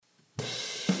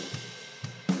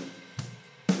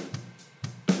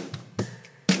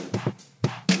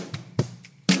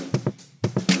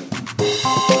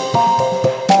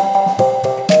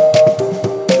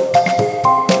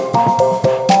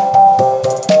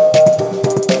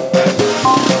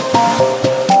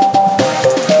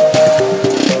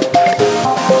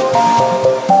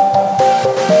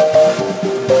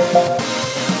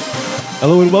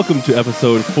welcome to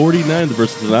episode 49 of the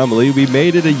Versus Anomaly. We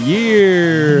made it a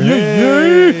year.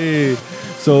 Hey.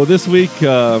 So this week,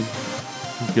 I'm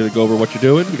going to go over what you're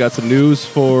doing. We got some news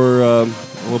for a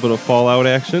little bit of Fallout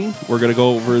action. We're going to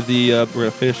go over we're going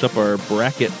to finish up our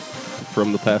bracket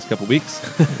from the past couple weeks.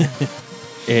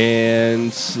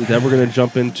 And then we're going to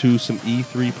jump into some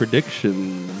E3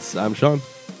 predictions. I'm Sean.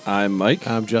 I'm Mike.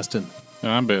 I'm Justin. And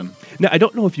I'm Ben. Now, I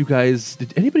don't know if you guys...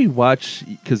 Did anybody watch...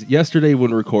 Because yesterday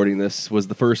when recording this was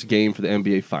the first game for the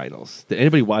NBA Finals. Did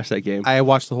anybody watch that game? I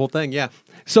watched the whole thing, yeah.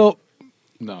 So,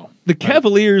 No. the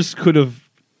Cavaliers could have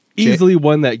easily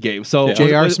won that game. So Yeah.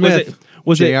 J.R. Smith.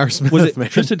 Was J.R. Smith, was it man.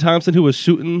 Tristan Thompson who was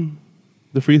shooting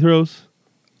the free throws?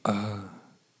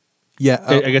 Yeah.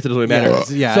 I guess it doesn't really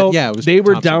matter. Yeah, So it was they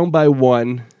were Thompson. down by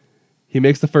one. He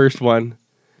makes the first one,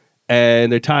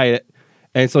 and they tie it.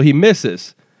 And so he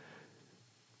misses.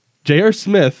 J.R.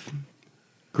 Smith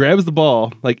grabs the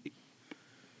ball, like,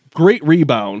 great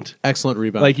rebound. Excellent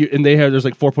rebound. Like and there's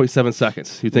like 4.7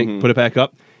 seconds. You think, put it back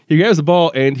up. He grabs the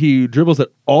ball and he dribbles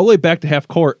it all the way back to half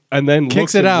court and then Kicks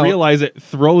looks it and out. realize it,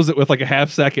 throws it with like a half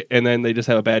second, and then they just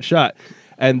have a bad shot.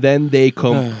 And then they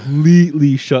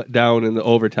completely shut down in the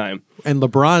overtime. and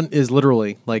LeBron is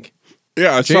literally like...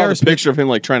 Yeah, I saw J.R. the Smith- picture of him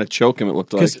like trying to choke him. It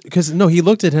looked like Because no, he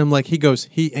looked at him like because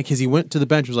he went to the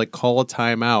bench, was like, call a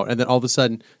timeout. And then all of a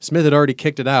sudden, Smith had already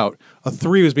kicked it out. A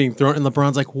three was being thrown, and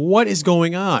LeBron's like, what is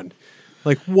going on?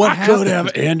 Like, what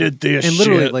happened? ended this And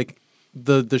literally, like,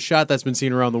 the shot that's been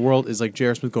seen around the world is like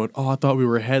J.R. Smith going, oh, I thought we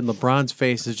were ahead. And LeBron's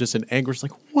face is just in anguish,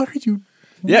 like, what are you...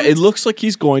 yeah, it looks like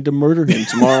he's going to murder him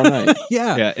tomorrow night.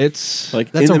 Yeah. Yeah, it's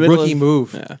Like That's in a the middle rookie of-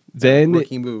 move. Yeah. then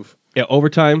Rookie move.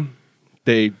 overtime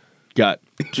they got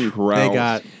trounced. They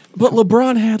got But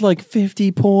LeBron had like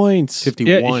 50 points.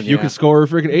 51. Yeah, if you can score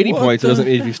freaking 80 What points, it the doesn't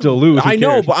mean if you still lose. Who I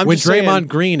know, cares? but I'm when just saying, Draymond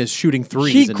Green is shooting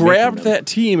threes. he and grabbed making them. that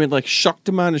team and like shucked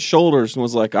him on his shoulders and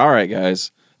was like, "All right,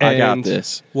 guys, I got And-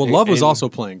 this." Well, Love was and- also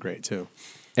playing great too.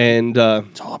 And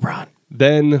It's all LeBron.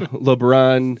 then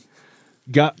LeBron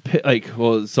got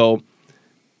so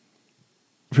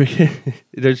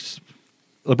there's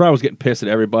LeBron was getting pissed at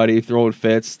everybody, throwing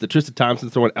fits. The Tristan Thompson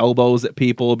throwing elbows at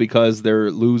people because they're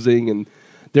losing, and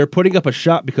they're putting up a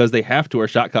shot because they have to, or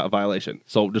shot clock violation.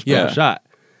 So just put up Yeah. a shot.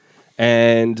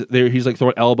 And he's like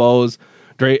throwing elbows.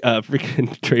 Freaking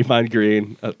Draymond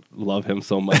Green, love him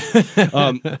so much.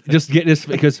 Just getting his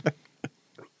because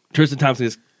Tristan Thompson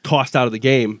is tossed out of the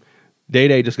game.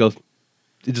 Day just goes,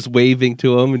 just waving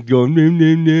to him and going, nah,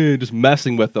 nah, nah, just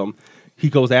messing with him. He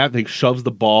goes after, he shoves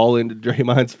the ball into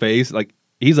Draymond's face, like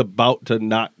he's about to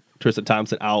knock Tristan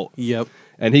Thompson out. Yep.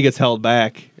 And he gets held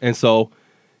back, and so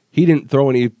he didn't throw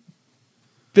any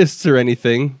fists or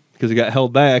anything because he got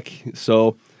held back.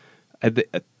 So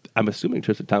I'm assuming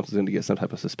Tristan Thompson's going to get some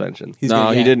type of suspension. He's No,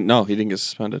 gonna- he yeah. didn't. No, he didn't get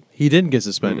suspended. He didn't get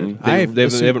suspended. They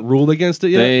haven't ruled against it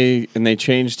yet. They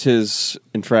changed his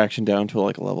infraction down to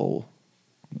like a level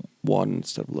 1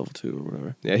 instead of level 2 or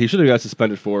whatever. Yeah, he should have got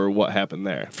suspended for what happened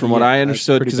there. From what Yeah, I that's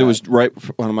understood, pretty because it was bad. right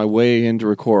on my way in to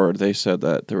record, they said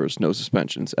that there was no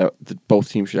suspensions. That both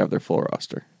teams should have their full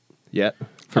roster Yet.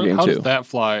 for game how 2. does that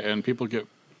fly? And people get,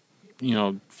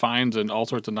 fines and all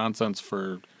sorts of nonsense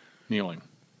for kneeling.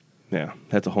 Yeah,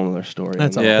 that's a whole other story.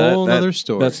 That's a Yeah, whole that- other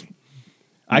story. That's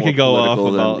I more could go off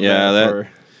political than- about yeah, that. that-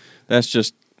 that's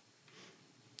just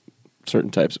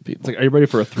certain types of people. It's like, are you ready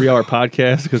for a 3-hour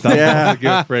podcast? Because Yeah.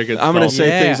 I'm going to say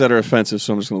Yeah. things that are offensive,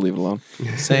 so I'm just going to leave it alone.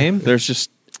 Same. There's just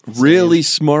really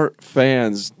smart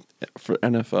fans for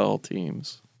NFL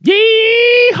teams.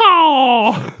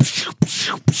 Yeehaw!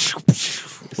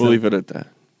 We'll leave it at that.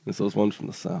 It's those ones from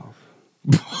the South.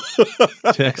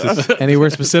 Texas. Anywhere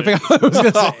specific? I was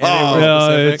going to say anywhere No,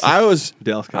 specific. it's- I was,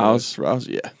 Dallas I was,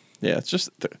 yeah. It's just,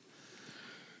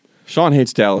 Sean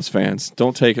hates Dallas fans.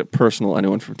 Don't take it personal,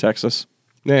 anyone from Texas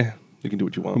Yeah, you can do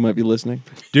what you who want. might be listening.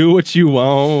 Do what you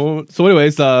want. So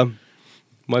anyways, Mike,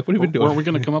 what have you been doing? Weren't we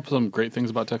going to come up with some great things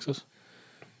about Texas?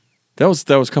 That was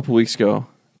a couple weeks ago.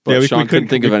 But Sean couldn't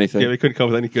think of anything. Yeah, we couldn't come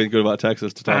up with anything good about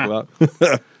Texas to talk about.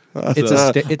 It's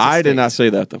a it's a I did state. not say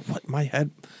that. Though. What? My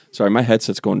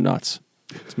headset's going nuts.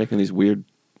 It's making these weird,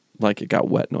 like it got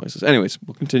wet noises. Anyways,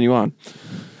 we'll continue on.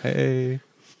 Hey,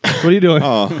 what are you doing?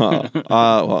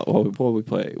 What we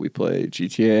play? We play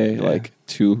GTA, like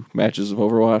 2 matches of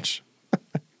Overwatch.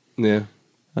 Yeah.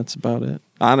 That's about it.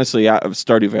 Honestly,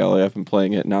 Stardew Valley, I've been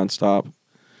playing it nonstop.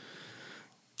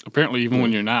 Apparently, even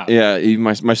when you're not. Yeah, even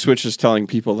my Switch is telling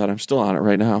people that I'm still on it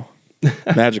right now,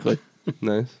 magically.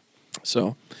 Nice.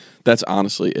 So that's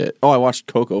honestly it. Oh, I watched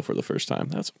Coco for the first time.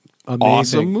 That's Amazing.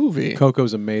 awesome movie.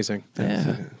 Coco's amazing.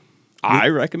 Yeah. I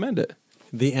recommend it.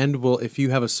 The end will, if you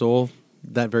have a soul,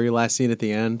 that very last scene at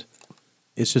the end,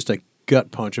 it's just a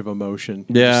gut punch of emotion.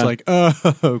 You're Yeah. just like,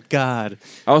 oh God,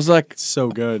 I was like, so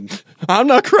good. I'm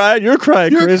not crying. You're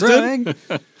crying, Kristen.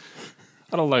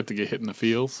 I don't like to get hit in the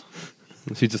feels.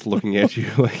 She's just looking at you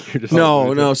like you're just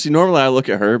No. See, normally I look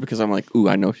at her because I'm like, ooh,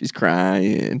 I know she's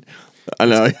crying. I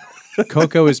know.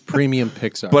 Coco is premium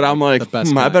Pixar, But I'm like, the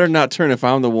best. I kind. better not turn if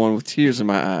I'm the one with tears in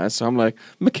my eyes. So I'm like,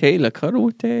 Michaela, cuddle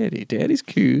with Daddy. Daddy's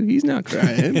cute. He's not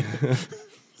crying.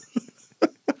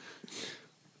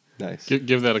 Nice.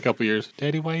 Give that a couple years.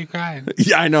 Daddy, why are you crying?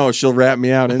 Yeah, I know. She'll rat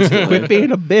me out instantly. Quit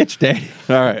being a bitch, Daddy.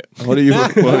 All right. What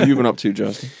have you been up to,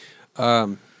 Justin?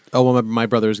 Oh well, my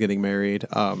brother is getting married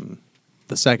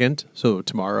the 2nd, so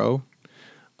tomorrow,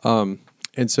 and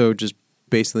so just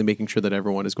basically making sure that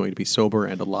everyone is going to be sober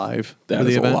and alive for That the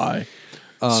is a event. lie.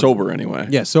 Sober, anyway.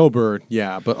 Yeah, sober,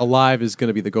 yeah, but alive is going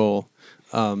to be the goal.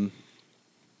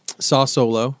 Saw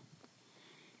Solo.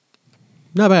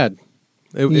 Not bad.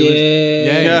 It was,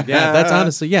 yeah, that's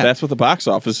honestly, yeah. That's what the box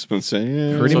office has been saying.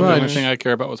 Yeah. Pretty So the only much. thing I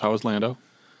care about was how was Lando.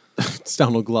 It's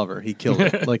Donald Glover. He killed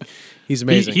it. Like, he's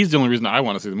amazing. He's the only reason I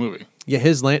want to see the movie. yeah,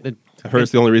 his Land, I heard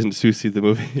it's the only reason to see the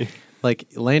movie. like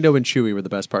Lando and Chewie were the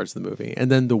best parts of the movie,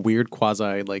 and then the weird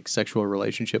quasi like sexual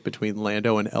relationship between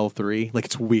Lando and L3. Like,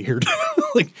 it's weird,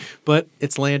 like, but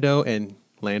it's Lando, and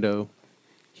Lando,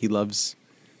 he loves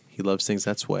things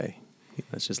that way.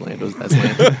 That's just Lando's. That's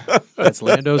Lando. That's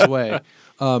Lando's way.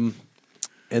 And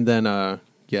then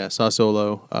saw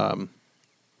Solo.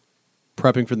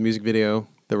 Prepping for the music video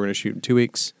that we're going to shoot in 2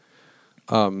 weeks.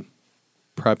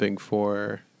 Prepping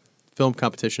for film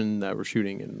competition that we're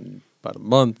shooting in about a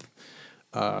month.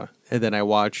 And then I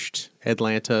watched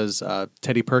Atlanta's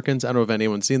Teddy Perkins. I don't know if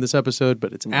anyone's seen this episode,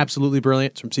 but it's absolutely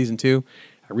brilliant. It's from season 2.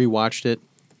 I rewatched it.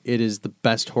 It is the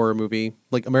best horror movie.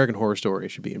 Like, American Horror Story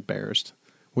should be embarrassed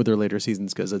with their later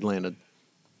seasons because Atlanta,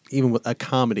 even with a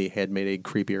comedy, had made a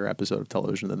creepier episode of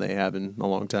television than they have in a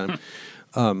long time.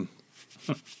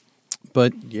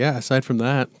 But yeah, aside from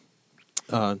that,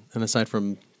 and aside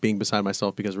from being beside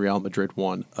myself because Real Madrid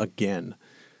won again,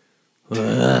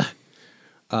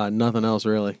 nothing else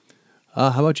really.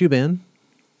 How about you, Ben?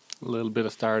 A little bit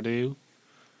of Stardew.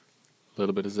 A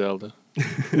little bit of Zelda.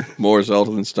 More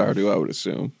Zelda than Stardew, I would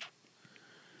assume.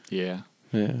 Yeah.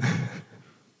 Yeah.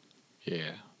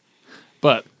 Yeah.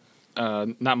 But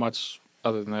not much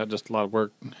other than that, just a lot of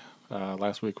work.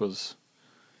 Last week was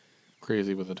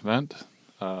crazy with an event.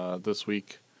 This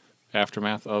week,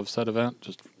 aftermath of said event,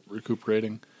 just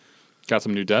recuperating. Got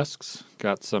some new desks.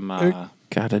 Got some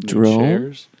Got a new drone.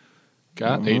 chairs.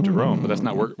 Got a drone, but that's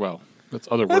not work. Well, that's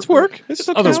other work. That's work. It's It's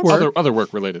other counts. work. Other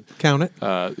work related. Count it.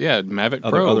 Yeah, Mavic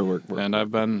Other- Pro. other work. And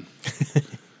I've been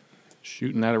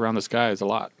shooting that around the skies a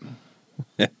lot.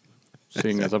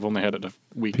 Seeing as I've only had it a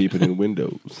week. Peeping in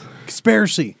windows.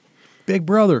 Conspiracy. Big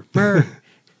Brother. Brr.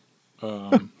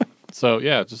 So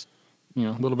yeah, just a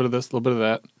little bit of this, a little bit of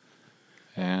that,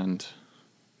 and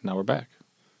now we're back.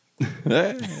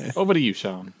 Over to you,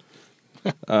 Sean.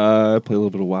 I play a little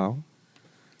bit of WoW.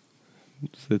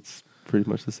 It's pretty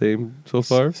much the same so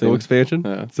far. Same. No expansion.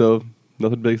 Yeah. So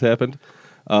nothing big's happened.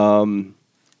 Then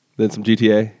some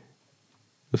GTA. It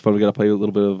was fun. We got to play a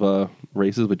little bit of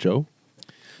races with Joe.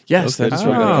 Yes, Okay. that is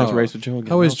right. I got to Oh. race with Joe again.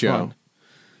 How That is was Joe? fun.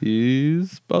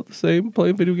 He's about the same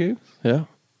playing video games. Yeah.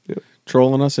 Yep.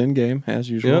 Trolling us in game as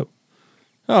usual. Yep.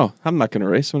 Oh, I'm not going to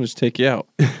race. I'm going to just take you out.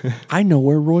 I know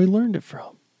where Roy learned it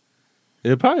from.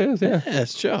 It probably is, yeah. Yeah,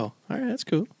 it's Joe. All right, that's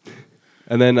cool.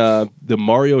 And then the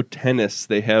Mario Tennis,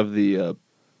 they have the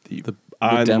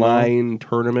online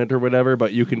tournament or whatever,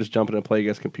 but you can just jump in and play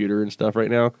against computer and stuff right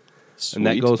now. And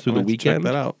that Sweet. goes through I'm the gonna have to check weekend.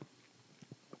 that out.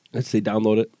 Let's say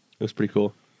download it. It was pretty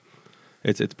cool.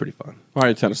 It's pretty fun.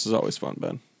 Mario Tennis is always fun,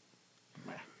 Ben.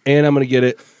 And I'm gonna get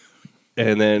it,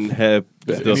 and then have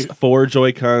Is it the any- 4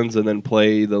 Joy-Cons, and then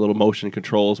play the little motion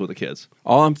controls with the kids.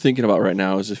 All I'm thinking about right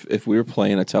now is if we were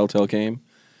playing a Telltale game,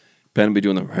 Ben would be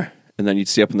doing the, and then you'd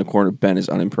see up in the corner, Ben is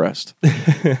unimpressed.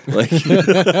 Like,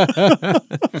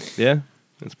 Yeah,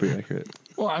 that's pretty accurate.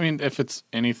 Well, I mean, if it's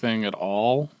anything at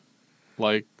all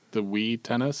like the Wii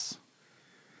tennis,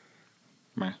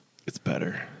 meh. It's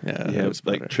better. Yeah, you it have is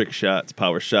like better. trick shots,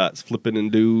 power shots, flipping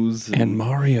and doos, and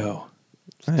Mario.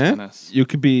 It's Eh? tennis. you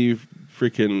could be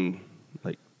freaking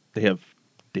like they have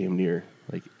damn near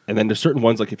like, and then there's certain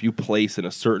ones like if you place in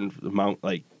a certain amount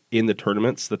like in the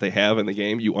tournaments that they have in the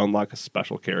game, you unlock a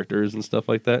special characters and stuff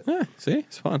like that. See,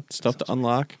 it's fun. Stuff to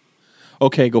unlock.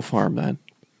 Okay, go farm then.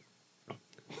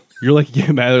 You're like,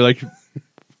 yeah, man. They're like,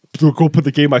 go put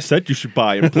the game I said you should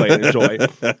buy and play and enjoy.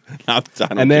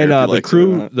 And then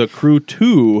the Crew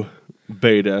 2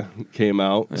 beta came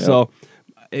out. Yep. So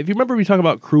if you remember, we talked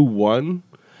about Crew 1.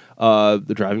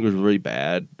 The driving was really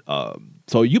bad.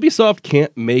 So Ubisoft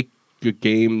can't make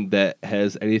game that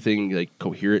has anything like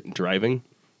coherent in driving,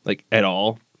 like at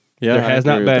all. Yeah, there I has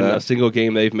not agree with been that. a single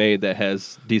game they've made that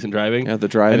has decent driving. Yeah, the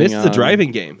driving And this is a on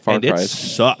driving game, Far and it Cry.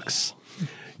 sucks.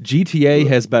 GTA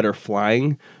has better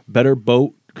flying, better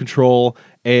boat control,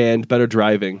 and better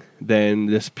driving than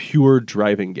this pure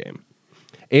driving game.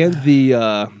 And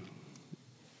Yeah,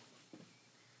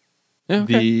 okay.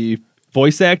 the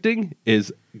voice acting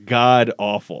is god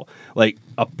awful. Like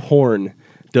a porn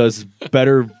does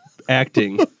better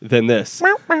acting than this.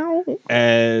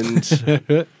 And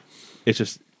it's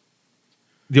just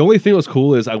the only thing that was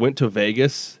cool is I went to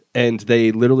Vegas and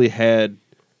they literally had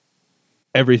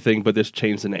everything but just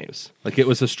changed the names. Like it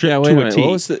was a strip Yeah, wait to a a minute. T.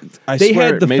 What was I They swear,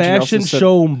 had the Major fashion Nelson said-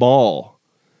 show mall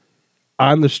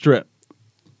on the strip.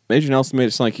 Major Nelson made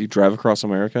it sound like you drive across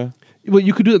America. Well,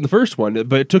 you could do it in the first one,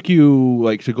 but it took you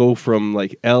like to go from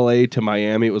like L.A. to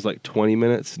Miami. It was like 20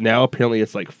 minutes. Now apparently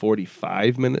it's like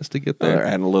 45 minutes to get They're there.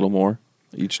 adding a little more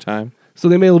each time. So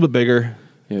they made it a little bit bigger.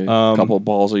 Yeah, a couple of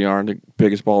balls of yarn, the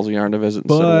biggest balls of yarn to visit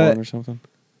instead of But- one or something.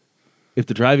 If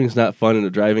the driving's not fun in a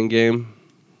driving game,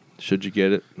 should you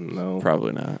get it? No.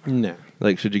 Probably not. No.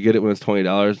 Like, should you get it when it's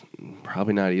 $20?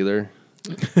 Probably not either.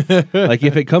 Like,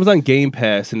 if it comes on Game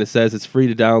Pass and it says it's free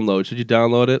to download, should you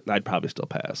download it? I'd probably still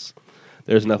pass.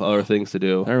 There's enough other things to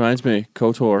do. That reminds me,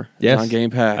 KOTOR is Yes, on Game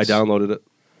Pass. I downloaded it.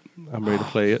 I'm ready to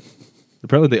play it.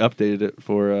 Apparently, they updated it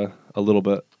for a little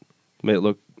bit. Made it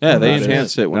look. Yeah, they not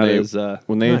enhanced it when not they as,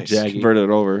 Nice. jaggy. converted it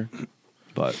over.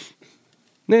 But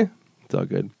nah, it's all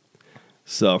good.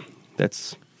 So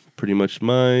that's pretty much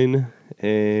mine.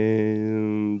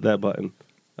 And that button.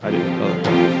 I didn't.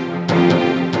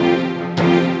 Oh.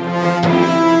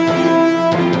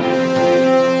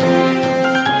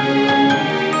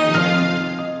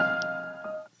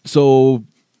 So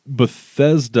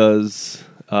Bethesda's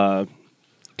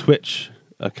Twitch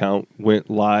account went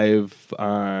live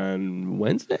on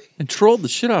Wednesday. And trolled the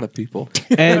shit out of people.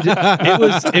 And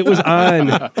it was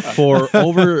on for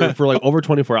over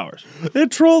 24 hours.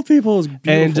 It trolled people. It was And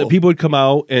beautiful. people would come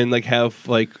out and like have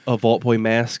like a Vault Boy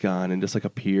mask on and just like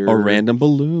appear or random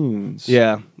balloons.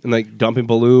 Yeah, and like dumping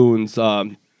balloons.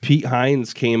 Pete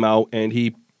Hines came out and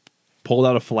he pulled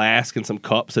out a flask and some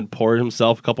cups and poured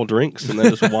himself a couple drinks and then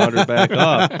just wandered back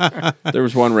up. There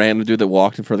was one random dude that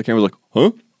walked in front of the camera like, huh?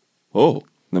 Oh.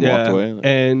 And then walked away. Like,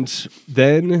 And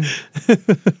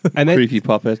then creepy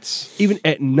puppets. even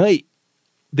at night,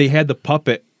 they had the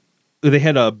puppet. They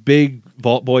had a big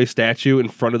Vault Boy statue in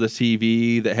front of the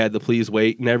TV that had the "Please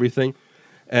Wait" and everything,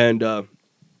 and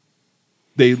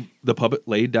the puppet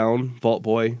laid down Vault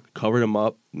Boy, covered him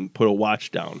up, and put a watch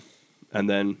down, and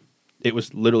then it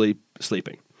was literally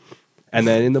sleeping. And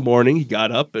then in the morning, he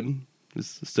got up and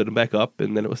just stood him back up,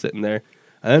 and then it was sitting there,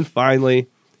 and then finally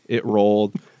it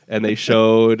rolled, and they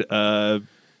showed a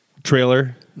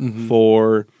trailer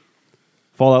for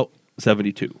Fallout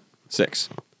 72. 6.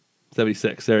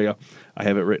 76. There you go. I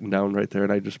have it written down right there,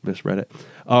 and I just misread it.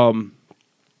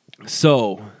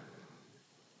 So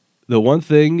the one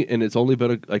thing, and it's only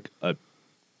been a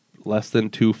less than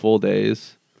 2 full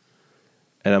days,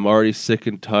 and I'm already sick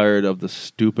and tired of the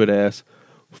stupid ass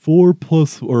 4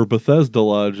 plus or Bethesda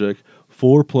logic.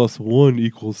 4 plus 1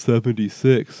 equals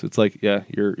 76. It's like, yeah,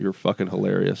 you're fucking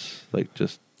hilarious. Like,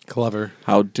 just Clever.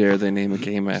 How dare they name a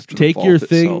game after Take the your vault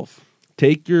thing- itself?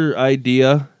 take your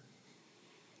idea,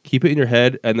 keep it in your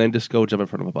head, and then just go jump in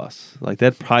front of a bus. Like,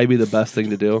 that'd probably be the best thing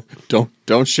to do.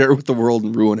 Don't share it with the world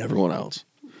and ruin everyone else.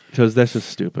 Because that's just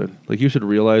stupid. Like, you should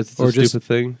realize it's Or a just- stupid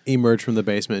thing. Emerge from the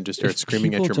basement and just start If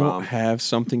screaming at people your don't mom. have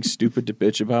something stupid to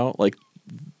bitch about, like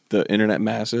the internet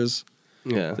masses,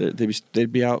 Yeah.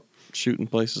 they'd be out shooting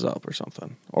places up or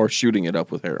something, or shooting it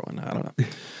up with heroin. I don't know.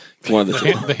 One of the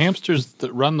two The hamsters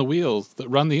that run the wheels, that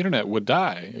run the internet, would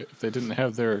die if they didn't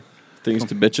have their things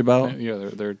to bitch about.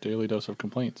 their daily dose of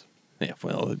complaints. Yeah,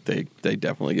 well, they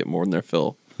definitely get more than their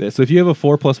fill. Yeah, so if you have a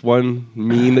 4 plus 1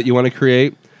 meme that you want to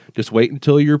create, just wait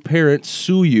until your parents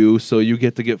sue you so you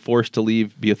get to get forced to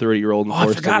leave, be a 30-year-old and Oh, I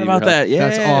forced forgot to leave about your house. that. Yeah,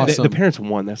 That's The- awesome. The parents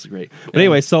won. That's great. But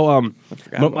anyway, so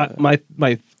forgot my, about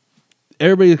my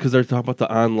everybody, because they're talking about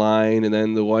the online, and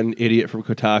then the one idiot from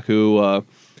Kotaku,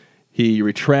 he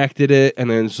retracted it, and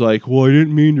then it's like, well, I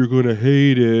didn't mean you're going to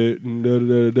hate it, and da,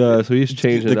 da, da, da. So he's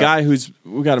changing The it up. guy who's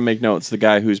we got to make notes. The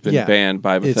guy who's been Yeah. banned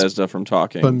by It's- Bethesda from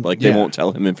talking. but- Like they yeah. won't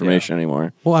tell him information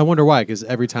anymore. Well, I wonder why, because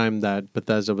every time that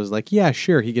Bethesda was like, yeah,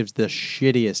 sure, he gives the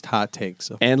shittiest hot takes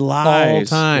of And all lies.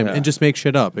 time Yeah. and just makes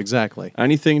shit up. Exactly.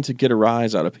 Anything to get a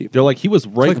rise out of people. They're like, he was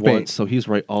right Clickbait. once, so he's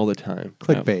right all the time.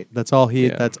 Clickbait. That's all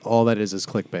Yeah. That's all that is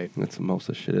clickbait. That's what most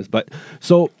of the shit is. But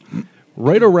so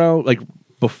right around like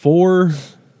before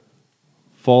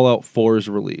Fallout 4's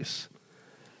release,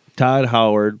 Todd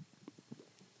Howard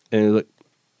and like,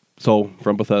 so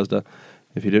from Bethesda,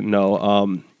 if you didn't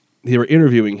know, they were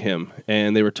interviewing him,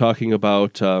 and they were talking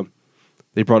about.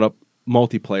 They brought up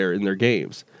multiplayer in their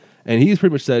games, and he's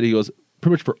pretty much said he goes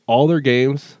pretty much for all their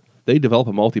games they develop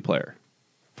a multiplayer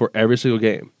for every single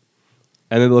game,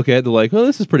 and then they look at it, they're like, "Oh,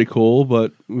 this is pretty cool,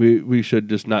 but we should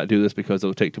just not do this because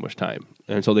it'll take too much time,"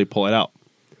 and so they pull it out.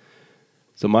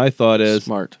 So my thought is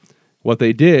Smart. what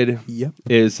they did Yep.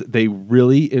 is they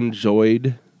really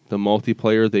enjoyed the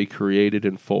multiplayer they created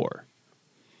in 4.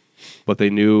 But they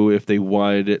knew if they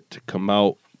wanted it to come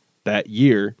out that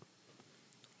year,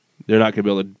 they're not going to be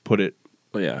able to put it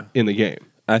Well, yeah. in the game.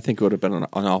 I think it would have been an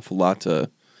awful lot to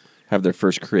have their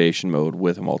first creation mode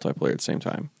with a multiplayer at the same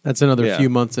time. That's another Yeah. few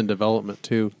months in development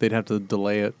too. They'd have to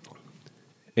delay it.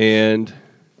 And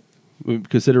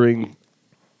considering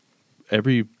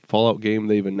every Fallout game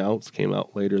they've announced came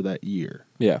out later that year.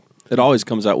 Yeah. It always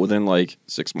comes out within like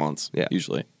 6 months, Yeah.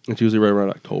 usually. It's usually right around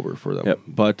October for them. Yep.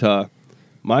 But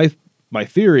my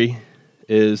theory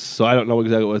is, so I don't know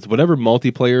exactly what it was, whatever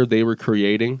multiplayer they were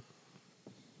creating,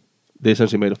 they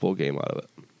essentially made a full game out of it.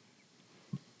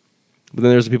 But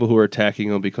then there's the people who are attacking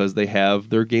them because they have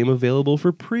their game available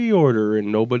for pre-order and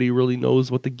nobody really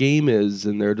knows what the game is,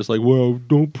 and they're just like, well,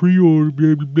 don't pre-order,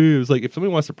 blah, blah, blah. It's like, if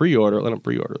somebody wants to pre-order, let them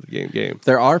pre-order the game.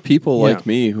 There are people Yeah. like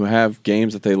me who have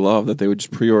games that they love that they would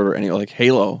just pre-order any, like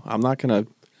Halo. I'm not going to...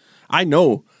 I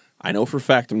know for a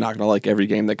fact I'm not going to like every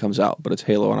game that comes out, but it's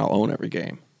Halo and I'll own every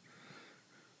game.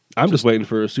 I'm just waiting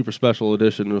for a super special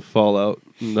edition of Fallout,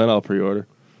 and then I'll pre-order.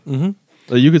 Mm-hmm.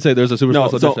 You could say there's a super No,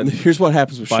 special so edition. here's what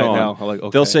happens with Buy it Sean. now. I'm like, okay.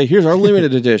 They'll say, here's our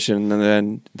limited edition, and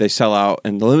then they sell out,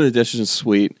 and the limited edition is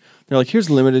sweet. They're like, here's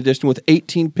a limited edition with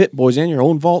 18 Pit Boys and your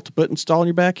own vault to put install in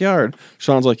your backyard.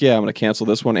 Sean's like, yeah, I'm going to cancel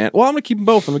this one, and well, I'm going to keep them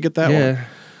both. I'm going to get that one.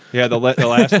 Yeah, the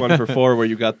last one for 4 where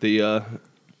you got the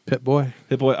Pit Boy.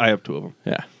 Hit Boy. I have 2 of them.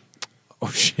 Yeah. Oh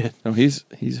shit. No, he's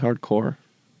hardcore.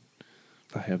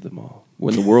 I have them all.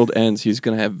 When the world ends, he's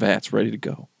going to have VATS ready to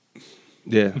go.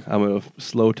 Yeah, I'm going to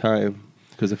slow time.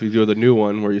 Because if you do the new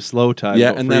one where you slow time, Yeah,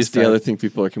 don't and freeze that's the time. other thing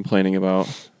people are complaining about.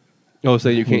 Oh,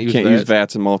 saying you can't use use VATS.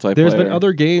 VATS in multiplayer. There's been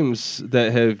other games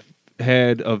that have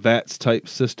had a VATS type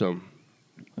system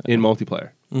in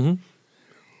multiplayer. Mm-hmm.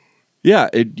 Yeah,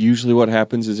 it usually what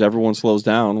happens is everyone slows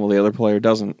down while the other player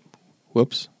doesn't.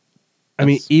 Whoops. I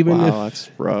mean, even wow, if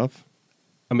that's rough.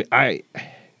 I mean, I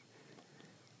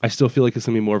still feel like it's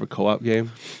gonna be more of a co-op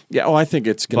game. Yeah, I think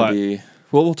it's going But- to be.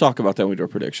 Well, we'll talk about that when we do our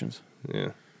predictions. Yeah.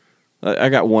 I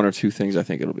got 1 or 2 things I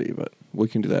think it'll be, but we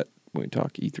can do that when we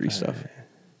talk E3 stuff.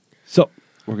 So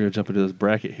we're gonna jump into this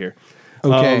bracket here.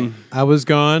 Okay, I was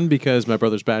gone because my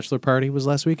brother's bachelor party was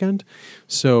last weekend,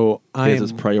 so I He am.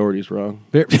 has his priorities wrong.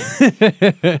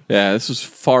 Yeah, this was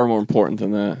far more important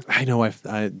than that. I know I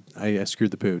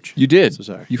screwed the pooch. You did. So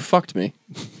sorry. You fucked me.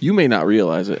 You may not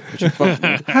realize it, but you fucked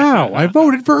me. How? I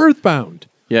voted for Earthbound.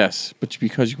 Yes, but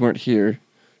because you weren't here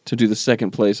to do the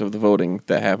second place of the voting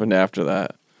that happened after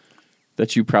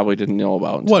that you probably didn't know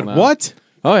about. until What? now. What?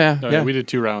 Oh, yeah. No, yeah. we did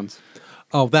 2 rounds.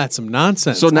 Oh, that's some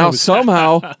nonsense. So I now was-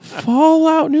 somehow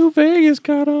Fallout New Vegas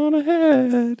got on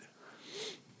ahead.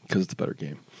 Because it's a better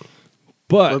game.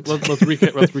 But Let's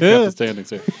recap the standings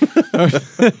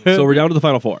here. so we're down to the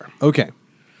final 4. Okay.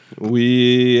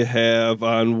 We have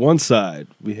on one side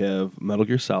we have Metal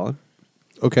Gear Solid,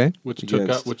 Okay. Which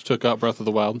Against- took out Breath of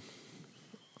the Wild.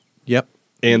 Yep.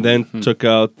 and then took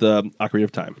out the Ocarina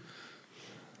of Time.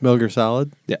 Metal Gear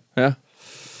Solid. Yeah, Yeah.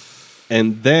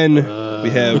 and then we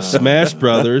have Smash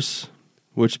Brothers,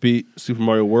 which beat Super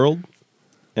Mario World,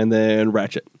 and then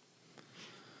Ratchet.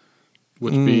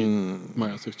 Which beat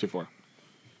Mario 64.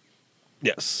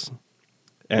 Yes,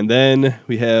 and then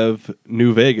we have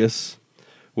New Vegas,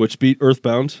 which beat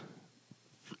Earthbound,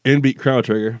 and beat Chrono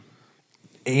Trigger,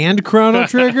 And Chrono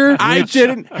Trigger. I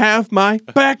didn't have my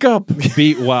backup.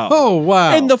 beat WoW. Oh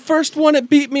wow. And the first one it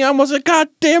beat me on was a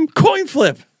goddamn coin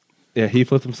flip. Yeah, he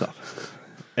flipped himself.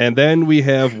 And then we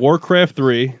have Warcraft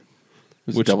 3,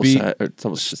 which beat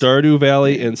Stardew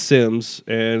Valley and Sims,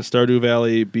 and Stardew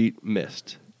Valley beat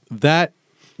Myst. that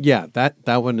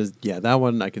one is that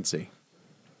one I can see.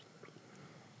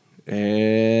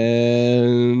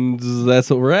 And that's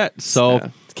what we're at. So Yeah.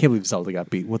 I can't believe Zelda got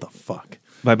beat. What the fuck?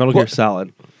 by Metal Gear What?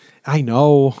 Solid. I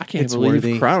know. I can't it's believe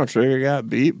worthy. Chrono Trigger got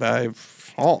beat by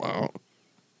Fallout.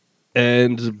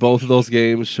 And both of those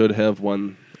games should have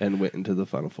won and went into the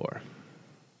Final Four.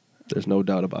 There's no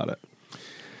doubt about it.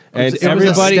 And it was a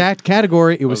everybody, stacked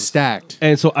category. It was stacked.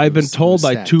 and so I've been was- it told was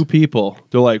by stacked. 2 people,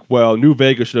 they're like, well, New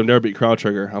Vegas should have never beat Chrono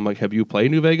Trigger. I'm like, have you played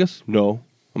New Vegas? No.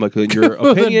 I'm like, then your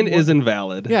opinion is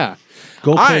invalid. Yeah.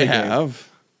 Go play I the game. have.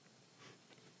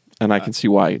 and I can see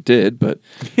why he did, but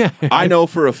I know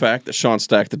for a fact that Sean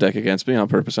stacked the deck against me on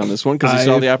purpose on this one because he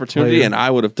saw I've the opportunity, played- and I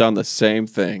would have done the same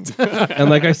thing. And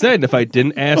like I said, if I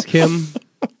didn't ask him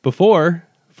before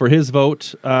for his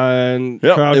vote on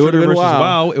Yep, Chrono it would've Trigger been versus WoW.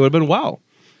 WoW, it would have been WoW.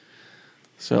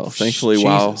 So thankfully,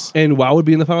 WoW. Jesus. And WoW would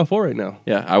be in the Final Four right now.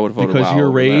 Yeah, I would have voted Because WoW your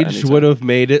over that rage anytime. would have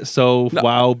made it so No,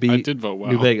 WoW beat I did vote WoW.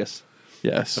 New Vegas.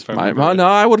 Yes, If I remember right. no,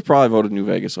 I would have probably voted New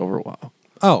Vegas over WoW.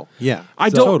 Oh, yeah. I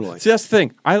So- don't. Totally. See, that's the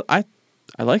thing. I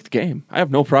like the game. I have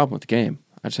no problem with the game.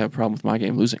 I just have a problem with my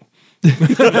game losing.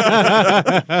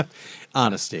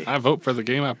 Honesty. I vote for the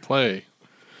game I play,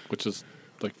 which is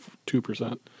like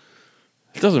 2%.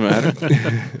 It doesn't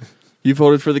matter. You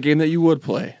voted for the game that you would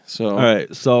play. So All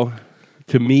right, so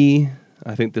to me,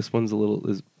 I think this one's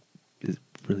is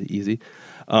really easy.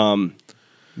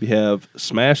 We have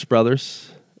Smash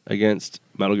Brothers against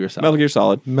Metal Gear Solid. Metal Gear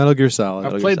Solid. Metal Gear Solid.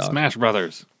 I've Gear played Solid. Smash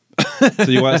Brothers. So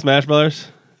you want Smash Brothers?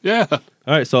 Yeah, All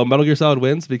right, so Metal Gear Solid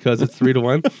wins because it's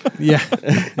 3-1. Yeah.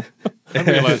 I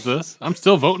realized this. I'm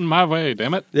still voting my way.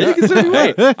 Damn it! Yeah, you can say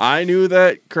what. Hey, I knew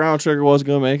that Chrono Trigger wasn't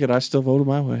going to make it. I still voted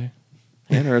my way.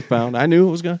 And Earthbound. I knew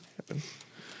it was going to happen.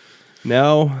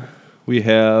 Now we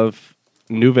have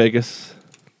New Vegas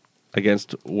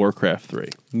against Warcraft 3.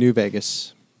 New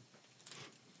Vegas.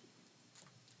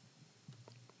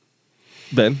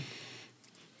 Ben,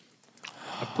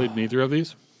 I've played neither of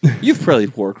these. You've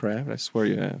played Warcraft. I swear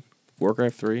you have.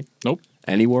 Warcraft 3? Nope.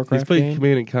 Any he's Warcraft played game?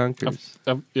 Command and Conquers.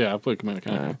 I've played Command &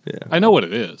 Conquer. Yeah. I know what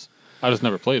it is. I just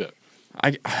never played it.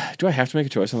 Do I have to make a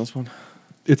choice on this one?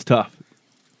 It's tough.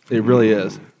 It really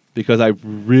is. Because I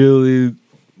really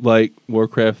like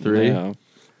Warcraft 3. Yeah.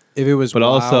 If it was But WoW,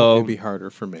 also- it'd be harder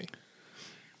for me.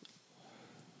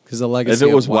 Because the legacy If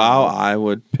it of was WoW, I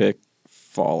would pick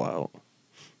Fallout.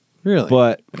 Really?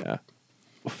 But Yeah.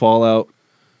 Fallout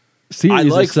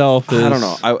series itself is I don't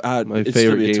know. my it'd favorite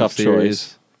still be a game tough series.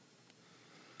 choice.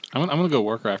 I'm gonna go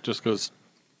Warcraft just because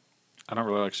I don't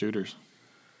really like shooters.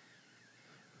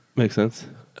 Makes sense.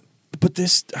 But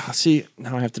this, see,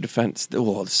 now I have to defend.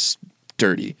 Well, it's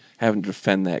dirty having to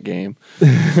defend that game.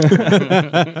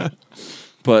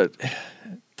 But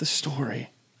the story,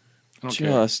 I don't care.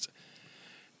 just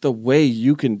the way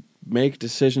you can make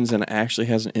decisions and it actually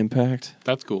has an impact,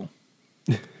 That's cool.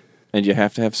 and you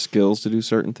have to have skills to do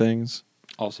certain things.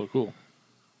 Also cool.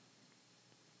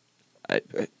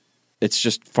 It's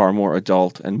just far more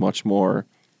adult and much more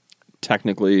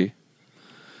technically.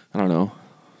 I don't know.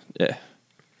 Yeah,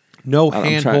 no I'm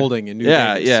hand trying- holding in New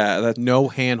yeah, Vegas. yeah. That No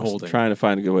hand I was holding. trying to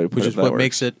find a good way to put Which it. is that what works.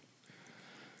 makes it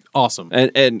awesome.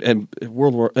 And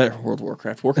World of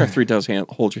Warcraft. Warcraft 3 does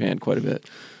hold your hand quite a bit.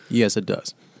 Yes, it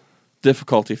does.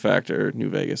 Difficulty factor, New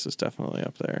Vegas is definitely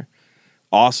up there.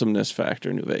 Awesomeness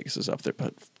factor, New Vegas is up there,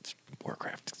 but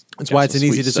Warcraft. That's got why it's some an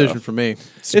easy sweet decision stuff. for me.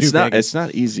 It's New not. Vegas. It's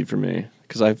not easy for me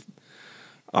because I've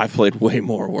played way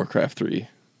more Warcraft 3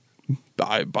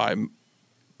 by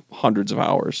hundreds of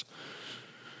hours.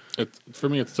 For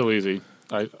me, it's still easy.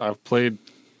 I've played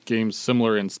games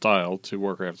similar in style to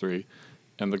Warcraft 3,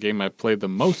 and the game I played the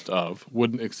most of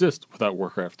wouldn't exist without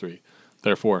Warcraft 3.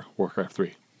 Therefore, Warcraft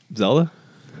 3. Zelda?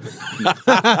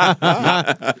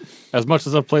 As much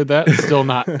as I've played that, it's still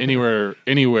not anywhere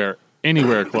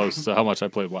close to how much I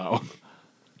played WoW.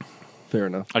 Fair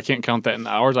enough. I can't count that in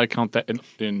hours. I count that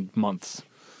in months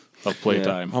of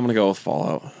playtime. I'm gonna go with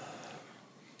Fallout.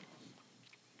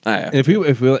 If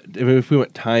we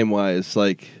went time wise,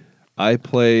 like I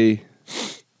play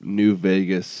New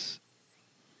Vegas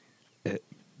at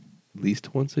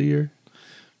least once a year.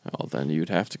 Well, then you'd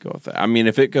have to go with that. I mean,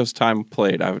 if it goes time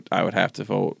played, I would have to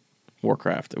vote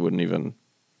Warcraft. It wouldn't even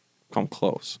come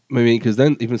close. I mean, because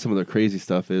then even some of the crazy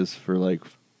stuff is for like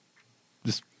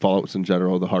just Fallouts in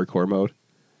general, the hardcore mode,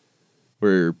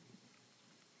 where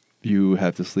you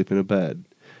have to sleep in a bed,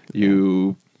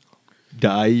 you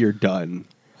die, you're done.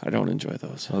 I don't enjoy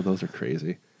those. Oh, those are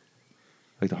crazy.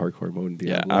 Like the hardcore mode in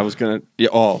Yeah, Diablo. I was gonna. Yeah,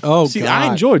 Oh, see, God.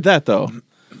 I enjoyed that though,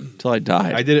 until I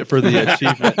died. I did it for the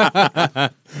achievement. I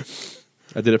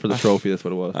did it for the trophy. That's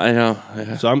what it was. I know.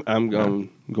 Yeah. So I'm going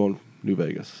New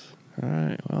Vegas. All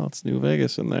right. Well, it's New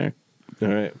Vegas in there. All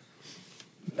right.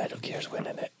 Metal Gear's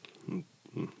winning it.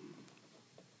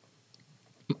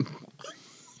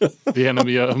 The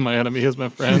enemy of my enemy is my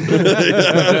friend.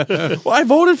 Well, I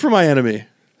voted for my enemy.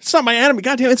 It's not my enemy.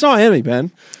 Goddamn, it's not my enemy,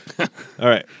 Ben. All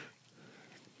right.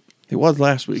 It was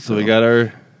last week. So we got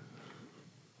our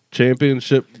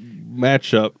championship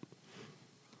matchup: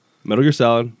 Metal Gear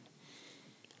Solid,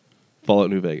 Fallout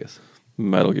New Vegas.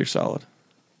 Metal Gear Solid.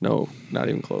 No, not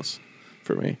even close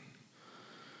for me.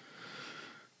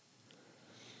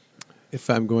 If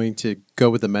I'm going to go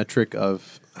with the metric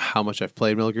of how much I've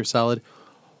played Metal Gear Solid,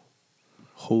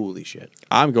 Holy shit!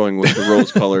 I'm going with the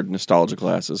rose-colored nostalgia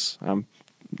glasses. I'm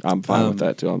fine with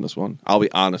that too on this one. I'll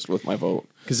be honest with my vote.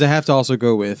 Because I have to also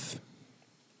go with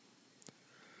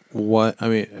what I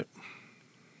mean.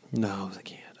 No, I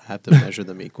can't. I have to measure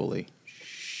them equally.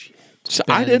 Shit. So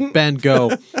I didn't. Ben,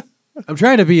 go. I'm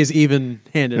trying to be as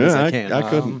even-handed as I can. I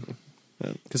couldn't.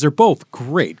 Because they're both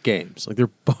great games. Like, they're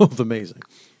both amazing.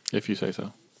 If you say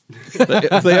so.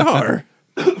 They are.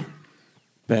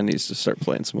 Ben needs to start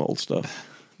playing some old stuff.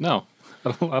 No,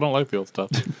 I don't like the old stuff.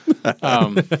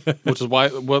 Which is why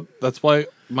that's why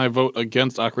my vote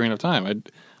against Ocarina of Time.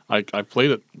 I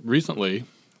played it recently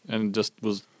and just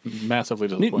was massively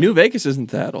disappointed. New Vegas isn't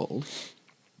that old.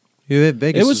 Yeah,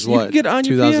 Vegas It was- is you what? can get it on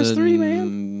your 2000, PS3,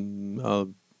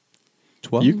 man.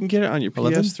 12? You can get it on your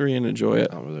 11? PS3 and enjoy it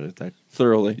I don't know that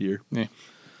thoroughly. year. Yeah.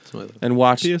 Something like that. And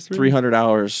watch PS3? 300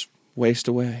 hours waste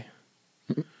away.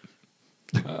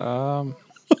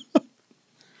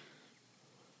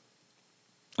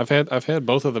 I've had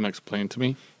both of them explained to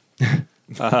me.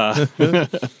 I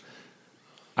don't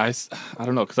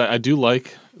know, because I do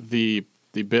like the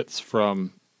bits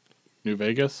from New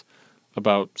Vegas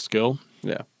about skill.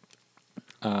 Yeah.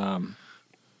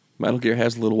 Metal Gear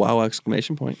has a little wow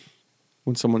exclamation point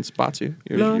when someone spots you.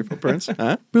 Your footprints.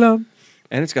 Huh? Blum.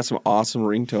 And it's got some awesome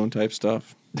ringtone type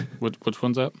stuff. Which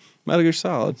one's that? Metal Gear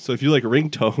Solid. So if you like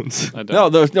ringtones, I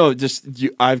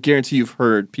don't. I guarantee you've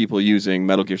heard people using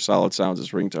Metal Gear Solid sounds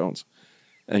as ringtones,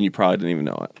 and you probably didn't even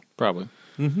know it. Probably.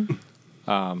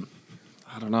 I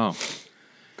don't know,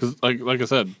 because like I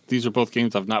said, these are both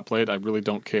games I've not played. I really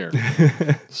don't care.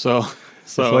 so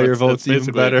why your it's vote's even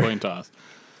basically better. a coin toss.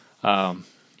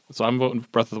 So I'm voting for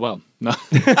Breath of the Wild. No.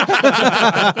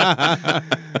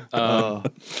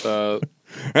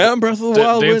 And Breath of the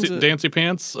Wild wins it. Dancy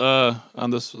Pants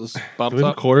on this do bottle we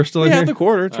have a top. quarter still We in have here? the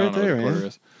quarter. It's I right don't know there, what the quarter man.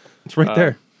 is. It's right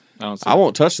there. I don't see I it.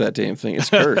 won't touch that damn thing. It's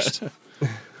cursed. It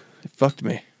fucked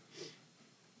me.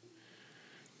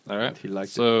 All right. He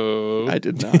liked so I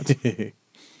did not.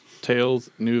 Tails,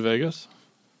 New Vegas,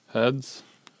 Heads,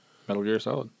 Metal Gear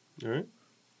Solid. All right.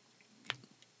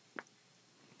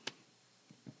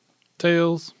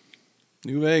 Tails.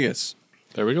 New Vegas.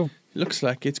 There we go. Looks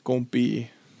like it's going to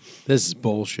be. This is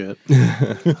bullshit.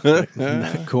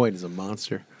 That coin is a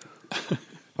monster.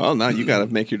 Well, now you got to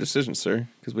make your decision, sir,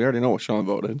 because we already know what Sean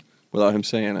voted without him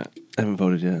saying it. I haven't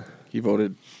voted yet. He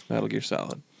voted Metal Gear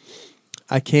Solid.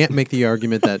 I can't make the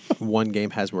argument that one game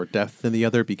has more depth than the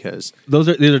other because These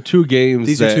are two games.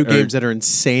 these are two games that are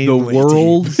insane. the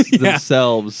worlds Yeah.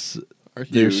 themselves. Are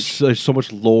There's so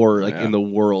much lore Yeah. in the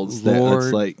worlds that Lore,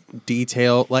 it's like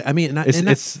detail. Like I mean,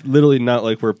 it's literally not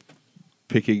like we're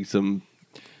picking some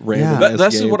random. Yeah. ass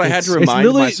That's game. what I had to It's remind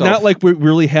literally myself. not like we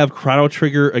really have Chrono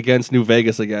Trigger against New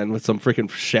Vegas again with some freaking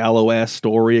shallow ass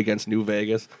story against New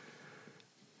Vegas.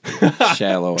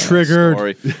 Shallow. Triggered.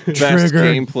 Story. Best Triggered.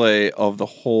 gameplay of the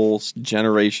whole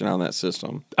generation on that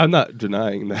system. I'm not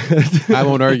denying that. I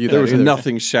won't argue that There was either.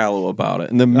 nothing shallow about it,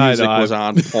 and the music know, was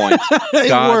on point.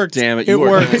 God worked. damn it! It You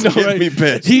were worked. giving me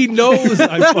bitch. He knows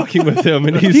I'm fucking with him,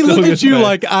 and he's He still looked at gets you mad.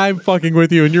 like I'm fucking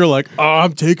with you, and you're like, oh,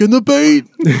 I'm taking the bait.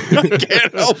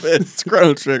 Can't help it. It's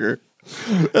Chrono Trigger.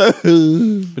 But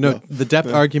no, the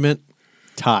depth argument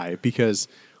tie because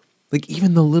like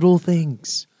even the little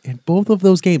things in both of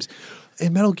those games,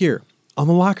 in Metal Gear on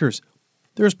the lockers,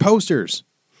 there's posters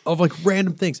of like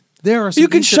random things. There are some You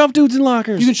can Easter- shove dudes in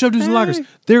lockers. You can shove dudes in lockers.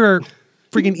 There are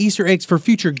freaking Easter eggs for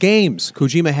future games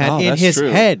Kojima had Oh, in that's his true.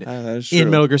 head That is in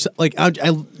true. Metal Gear. Like I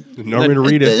Norman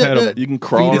Reedus had a You can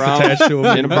crawl fetus around attached to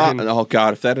him. in a bo- Oh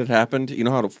God! If that had happened, you know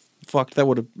how fuck that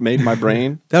would have made my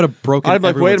brain. that would have broken. I'd be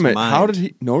like, wait a everyone's minute, mind. how did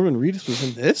he? Norman Reedus was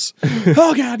in this?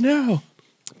 Oh God, no!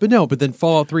 But then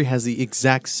Fallout 3 has the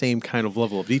exact same kind of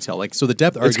level of detail. Like so, the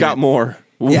depth argument. It's got more.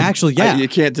 Yeah, actually, yeah. You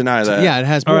can't deny that. Yeah, it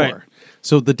has All more. right.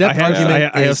 So the depth argument.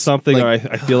 I have is, something, like,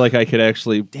 or I feel like I could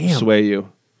actually Damn. sway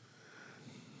you.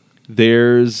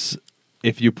 There's,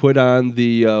 if you put on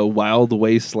the Wild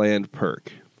Wasteland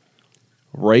perk,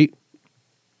 right,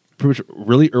 pretty much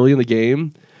really early in the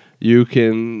game, you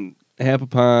can have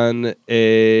upon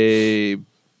a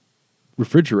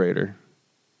refrigerator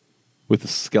with a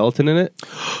skeleton in it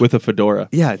with a fedora.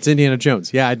 Yeah, it's Indiana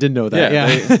Jones. Yeah, I did know that.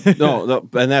 Yeah.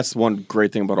 And that's one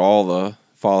great thing about all the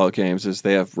Fallout games is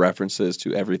they have references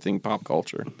to everything pop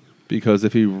culture. Because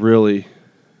if he really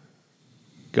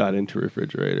got into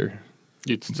refrigerator,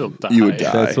 You'd still die. You would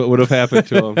die. that's what would have happened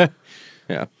to him.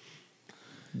 Yeah,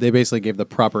 They basically gave the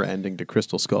proper ending to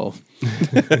Crystal Skull.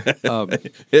 it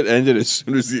ended as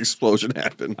soon as the explosion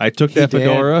happened. I took He that did.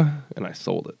 fedora and I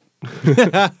sold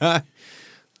it.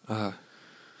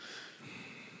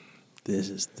 This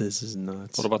is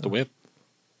nuts. What about the whip?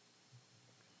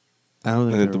 I don't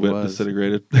And think the there whip was.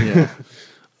 disintegrated. Yeah.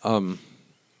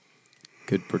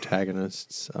 Good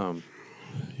protagonists.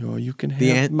 You can have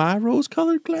The ant- my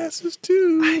rose-colored glasses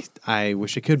too. I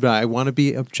wish I could, but I want to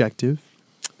be objective.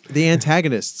 The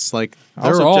antagonists, like I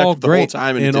was they're all objective the whole great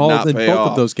time and it in did all not in pay both off.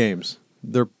 of those games.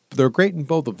 They're great in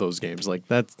both of those games. Like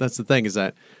that's the thing is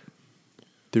that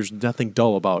there's nothing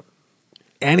dull about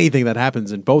anything that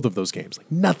happens in both of those games. Like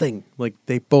nothing. Like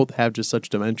they both have just such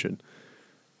dimension.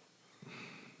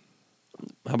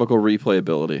 How about go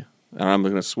replayability? And I'm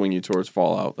going to swing you towards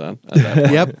Fallout then. At that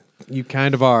point. Yep, you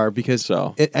kind of are because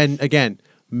So. and again,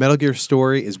 Metal Gear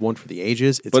Story is one for the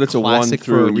ages. It's But it's a one classic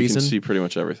through for a and you reason. can see pretty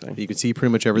much everything. You can see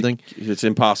pretty much everything. It's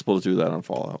impossible to do that on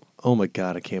Fallout. Oh my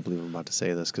god, I can't believe I'm about to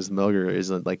say this because Metal Gear is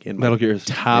like in Metal my Gear is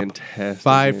top fantastic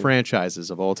 5 game.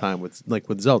 franchises of all time with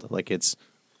Zelda. Like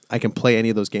I can play any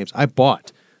of those games. I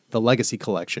bought the Legacy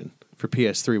Collection for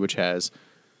PS3, which has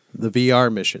the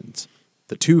VR missions,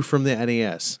 the 2 from the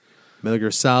NES, Metal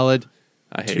Gear Solid.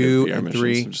 I hate 2 VR and missions.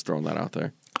 3. I'm just throwing that out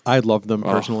there. I love them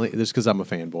Oh. personally, just because I'm a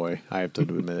fanboy. I have to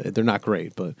admit it. They're not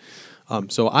great, but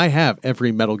so I have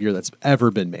every Metal Gear that's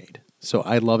ever been made. So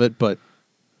I love it. But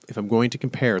if I'm going to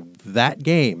compare that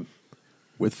game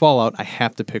with Fallout, I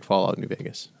have to pick Fallout New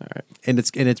Vegas. All right. And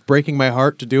it's breaking my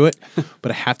heart to do it,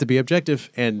 but I have to be objective.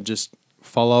 And just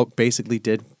Fallout basically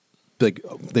did like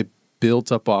they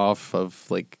built up off of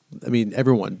like I mean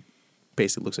everyone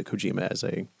basically looks at Kojima as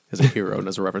a hero and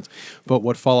as a reference. But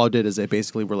what Fallout did is they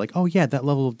basically were like, oh yeah, that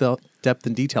level of depth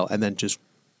and detail, and then just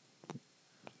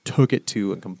took it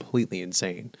to a completely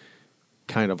insane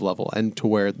kind of level, and to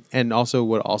where, and also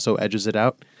what also edges it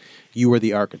out, you are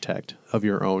the architect of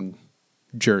your own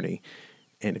journey,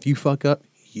 and if you fuck up,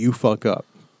 you fuck up.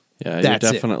 Yeah, That's you're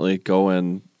it. definitely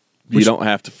going. You Which- don't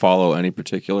have to follow any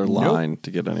particular Nope. line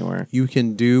to get anywhere. You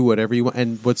can do whatever you want,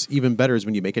 and what's even better is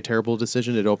when you make a terrible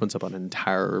decision, it opens up an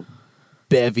entire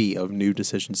bevy of new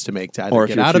decisions to make to either Or if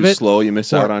get you're out too of it, slow, you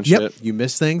miss out on yep, shit. you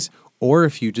miss things, or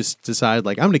if you just decide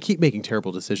like I'm going to keep making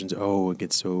terrible decisions, oh, it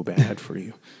gets so bad for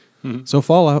you. So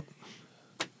Fallout,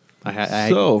 I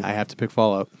have to pick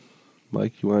Fallout.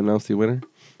 Mike, you want to announce the winner?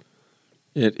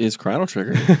 It is Chrono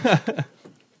Trigger.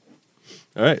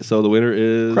 All right, so the winner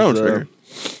is Chrono Trigger.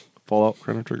 Fallout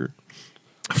Chrono Trigger.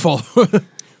 Fallout,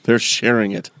 They're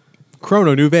sharing it.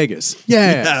 Chrono New Vegas,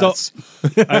 yeah. Yes.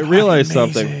 So I realized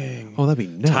something. Oh, that'd be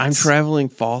nuts. Time traveling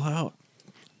Fallout.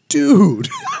 dude.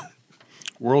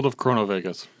 World of Chrono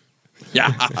Vegas.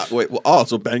 Yeah. Wait. Well, oh,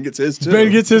 so Ben gets his too.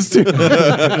 Ben gets his too.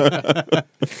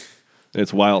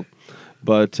 It's wild,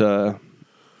 but out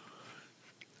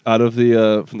of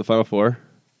the from the Final Four,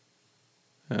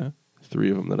 Yeah.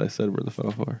 3 of them that I said were in the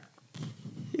Final Four.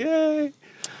 Yay!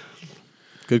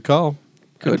 Good call.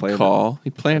 Good planned call. He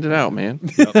planned it out, man.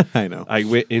 I know. I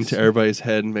went into everybody's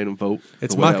head and made them vote.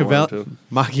 It's the way I wanted to.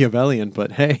 Machiavellian,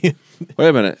 but hey. Wait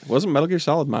a minute. Wasn't Metal Gear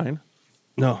Solid mine?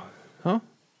 No,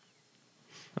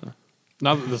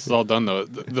 Now that this is all done, though,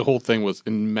 the whole thing was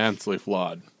immensely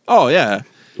flawed. Oh yeah.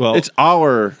 well,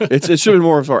 It should be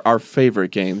more of our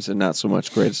favorite games and not so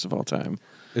much greatest of all time.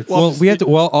 Well, we have to.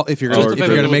 Well, if you're Just going the to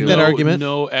fact that make that no, argument,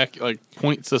 no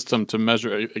point system to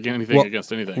measure anything Well,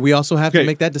 against anything. we also have to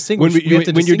make that distinction.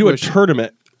 when you do a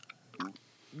tournament,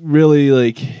 really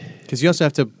like because you also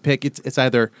have to pick. It's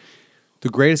either the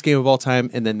greatest game of all time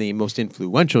and then the most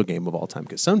influential game of all time.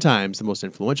 Because sometimes the most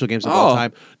influential games of all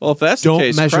time. Well, if that's don't the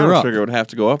case, measure Chrono up. Trigger would have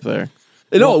to go up there.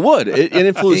 No, it would. It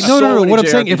influenced No, so no, no, many what I'm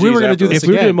saying, if we were JRPGs gonna do after this if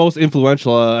we were again. the most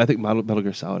influential, I think Metal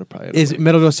Gear Solid would probably Is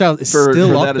Metal Gear Solid is for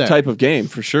still up that there? type of game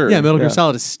for sure. Yeah, Metal Gear Yeah.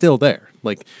 Solid is still there.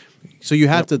 Like, so you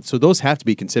have to. So those have to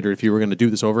be considered if you were going to do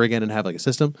this over again and have like a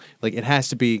system. Like it has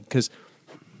to be because,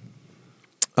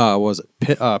 what was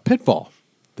it Pitfall,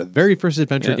 the very first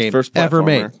adventure Yeah, it's game first ever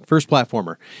made, platformer. first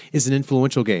platformer, is an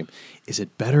influential game. Is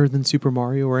it better than Super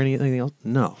Mario or anything else?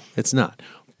 No, it's not.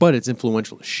 But it's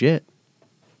influential as shit.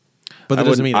 But that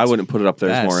doesn't mean I it's wouldn't put it up there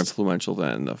as more best. influential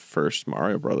than the first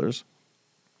Mario Brothers.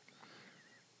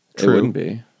 True. It wouldn't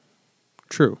be.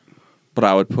 True But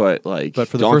I would put like But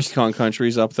for the Donkey first- Kong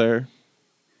Country's up there.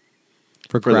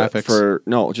 for For the-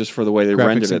 graphics. just for the way they Graphics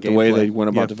rendered and it, the way gameplay. they went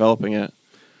about Yeah. developing it.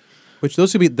 Which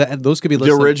those could be those could be The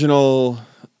listed. original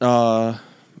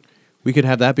We could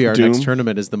have that be our Doom. next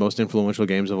tournament is the most influential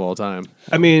games of all time.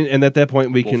 I mean, and at that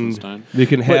point we Wolfenstein.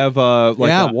 can have like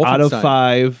Yeah, out of Wolfenstein.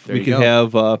 5. There we you can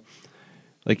go. have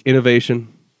like innovation,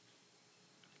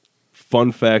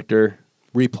 fun factor,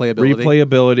 Replayability.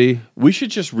 replayability. we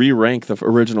should just re-rank the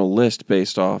original list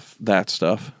based off that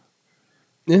stuff.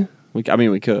 Yeah, We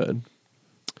could.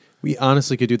 We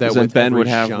honestly could do that. 'Cause then With Ben every would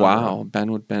have genre. WoW.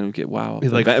 Ben would get WoW.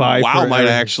 He's like Ben- 5 WoW for might every-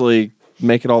 actually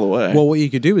make it all the way. Well, what you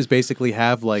could do is basically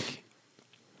have like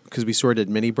because we sort of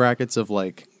did mini brackets of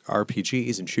like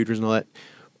RPGs and shooters and all that.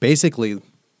 Basically,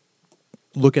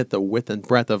 look at the width and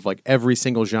breadth of like every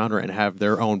single genre and have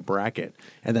their own bracket,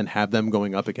 and then have them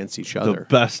going up against each The other.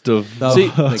 best of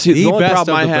Like See, the only best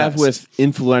problem of I the have best. with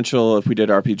influential, if we did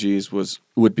RPGs,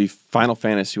 would be Final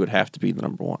Fantasy would have to be the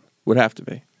number one. Would have to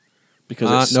be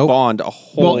because it Nope. spawned a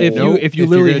whole. well, if you If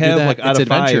literally you're gonna do have that, like out it's of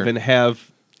five adventure. and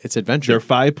have It's adventure. there are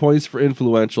 5 points for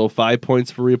influential, 5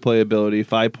 points for replayability,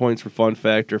 5 points for fun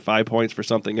factor, 5 points for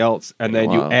something else, and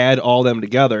then you Wow. add all them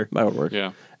together, that would work.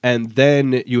 Yeah. and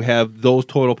then you have those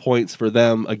total points for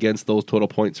them against those total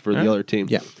points for the Yeah. other team,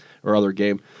 Yeah. or other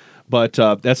game. But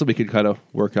that's what we could kind of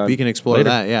work on. We can explore later.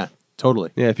 that. Yeah, totally.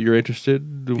 Yeah, if you're interested,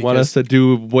 want Because- us to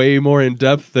do way more in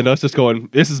depth than us just going,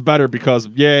 this is better because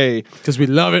yay. Because we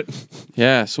love it.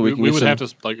 Yeah, so we We can. get would some- have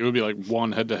to like it would be like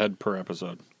one head to head per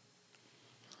episode.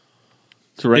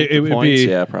 to rank it the would points. be,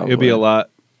 Yeah, probably. it'd be a lot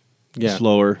Yeah.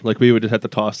 slower. Like we would just have to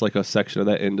toss like a section of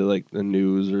that into like the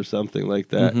news or something like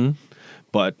that. Mhm.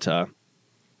 But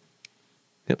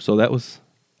yep. So that was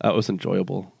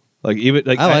enjoyable. Like even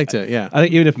like I liked it. Yeah. I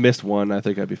think even if Mist won, I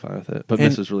think I'd be fine with it. But And-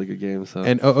 Mist was a really good game. So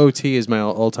And OOT is my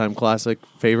all-time classic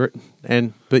favorite.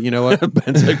 But you know what?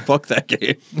 Ben's like, fuck that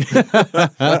game.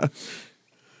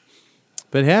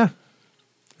 But yeah,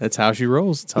 that's how she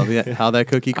rolls. It's how that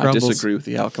cookie I crumbles. disagree with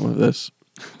the outcome of this.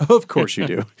 Of course you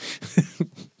do.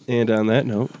 and on that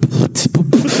note,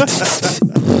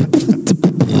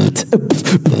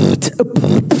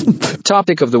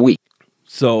 Topic of the week.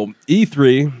 so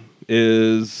E3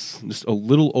 is just a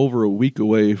little over a week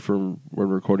away from when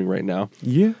we're recording right now.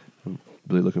 Yeah.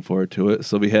 Really looking forward to it.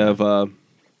 So we have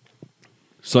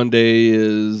Sunday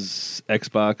is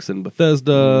Xbox and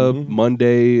Bethesda.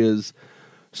 Monday is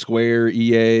Square,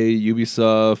 EA,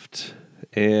 Ubisoft,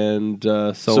 and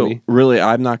Sony. So really,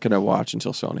 I'm not going to watch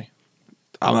until Sony.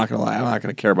 I'm not going to lie. I'm not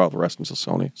going to care about the rest until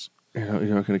Sony's. You're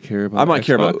not going to care about. I might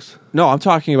care about. Xbox? No, I'm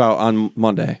talking about on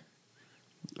Monday.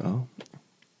 Oh,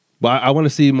 well, I want to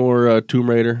see more Tomb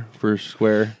Raider for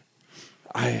Square.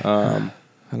 I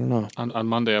don't know. On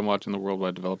Monday, I'm watching the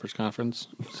Worldwide Developers Conference.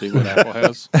 See what Apple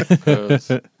has.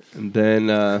 'Cause And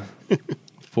then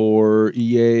for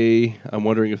EA, I'm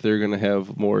wondering if they're going to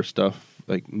have more stuff,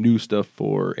 like new stuff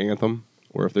for Anthem,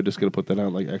 or if they're just going to put that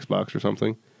on like Xbox or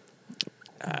something.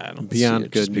 I don't Beyond see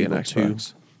it just Good and being Evil 2.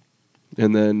 Xbox.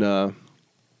 And then,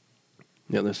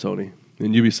 there's Sony.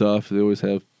 And Ubisoft, they always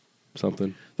have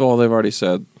something. Well, they've already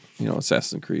said,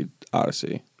 Assassin's Creed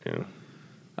Odyssey. Yeah.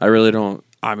 I really don't.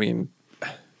 I mean,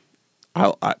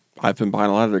 I've been buying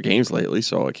a lot of their games lately,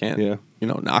 so I can't, Yeah.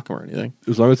 knock them or anything.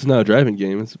 As long as it's not a driving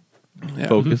game, it's Yeah.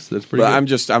 focused. That's pretty But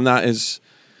good. I'm not as.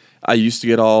 I used to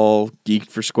get all geeked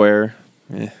for Square.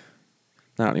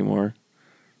 Not anymore.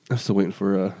 I'm still waiting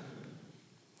for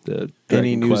the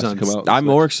Any Dragon news Quest on to come out. I'm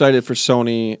more excited for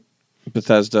Sony,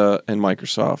 Bethesda, and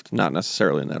Microsoft. Not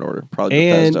necessarily in that order. Probably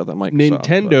And Bethesda, then Microsoft.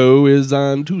 Nintendo is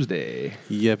on Tuesday.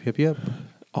 Yep. but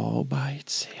all by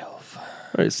itself.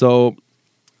 All right, so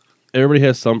everybody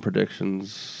has some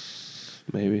predictions,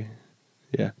 maybe.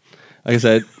 Yeah. Like I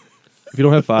said, if you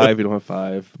don't have 5, you don't have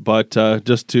 5. But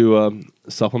just to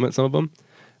supplement some of them,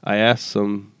 I asked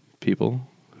some people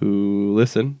who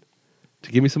listen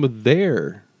to give me some of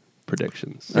their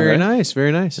predictions. Very All right? nice.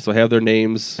 Very nice. So I have their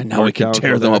names. And now we marked can down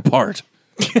tear over them there. apart.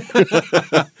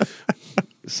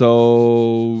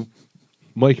 So,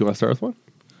 Mike, you want to start with one?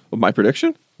 With my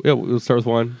prediction? Yeah, we'll start with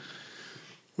one.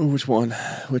 Oh, which one?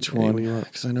 Which Anyone one? you want.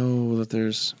 Because I know that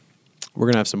there's. We're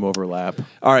gonna have some overlap.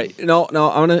 All right, no,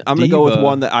 I'm gonna go with Diva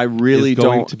one that I really is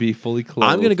going don't. to be fully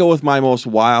closed. I'm gonna go with my most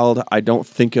wild. I don't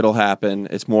think it'll happen.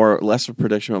 It's more less of a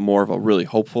prediction, but more of a really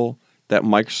hopeful that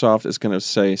Microsoft is going to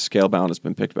say Scalebound has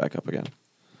been picked back up again.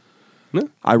 Yeah.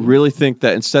 I really think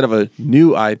that instead of a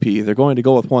new IP, they're going to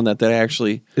go with one that they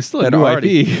actually It's still a had new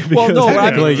already. IP. Well, no, because-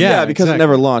 Technically, yeah, because it exactly.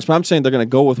 never launched. But I'm saying they're going to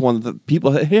go with one that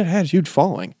people it had a huge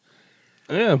following.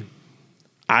 Yeah.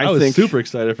 I was super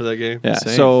excited for that game. Yeah.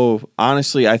 Same. So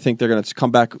honestly, I think they're going to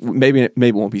come back. Maybe it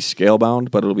won't be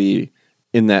Scalebound, but it'll be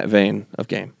in that vein of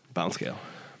game. Bound Scale.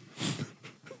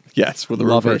 Yes, with a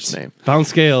Love reverse it. name. Bound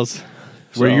Scales.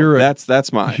 So Where you're a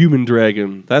that's my human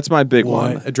dragon. that's my big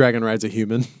one. A dragon rides a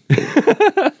human.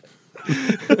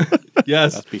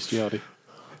 Yes. that's bestiality.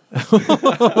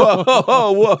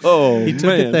 Oh, whoa! He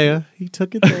took it there. He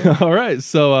took it there. All right.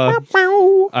 So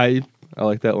I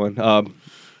like that one.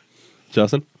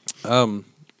 Justin?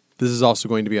 This is also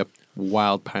going to be a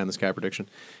wild pie in the sky prediction.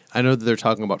 I know that they're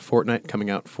talking about Fortnite coming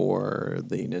out for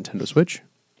the Nintendo Switch.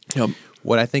 Yep.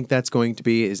 What I think that's going to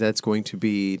be is that's going to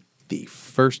be the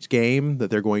first game that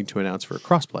they're going to announce for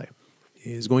crossplay.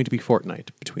 Is going to be Fortnite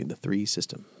between the 3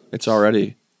 systems. It's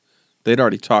already They'd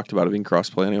already talked about it being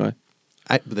crossplay anyway.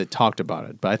 They talked about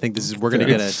it, but I think we're going to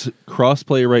get It's it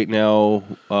crossplay right now.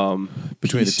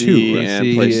 between PC the two, right? and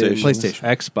PC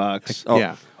PlayStation. Xbox, Oh.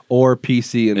 Yeah. or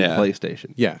PC and Yeah.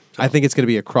 PlayStation. Yeah, I think it's going to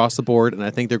be across the board, and I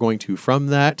think they're going to, from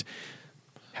that,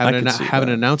 have I an could see have an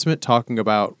that. announcement talking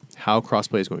about how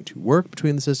crossplay is going to work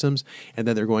between the systems, and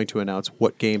then they're going to announce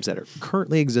what games that are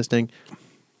currently existing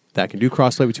that can do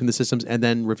crossplay between the systems, and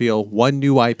then reveal one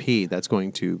new IP that's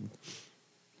going to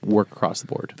work across the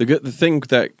board. The thing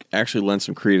that actually lends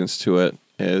some credence to it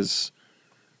is,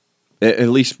 at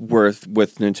least with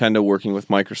Nintendo working with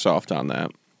Microsoft on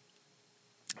that,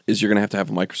 is you're going to have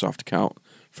a Microsoft account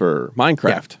for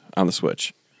Minecraft on the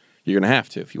Switch. You're going to have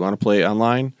to. If you want to play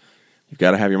online, you've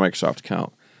got to have your Microsoft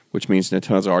account, which means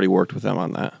Nintendo's already worked with them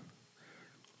on that,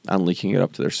 on leaking it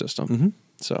up to their system. Mm-hmm.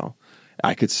 So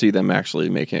I could see them actually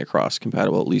making it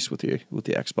cross-compatible, at least with the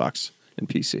Xbox and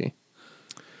PC.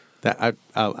 That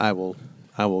I will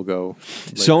go.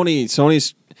 later.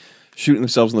 Sony's shooting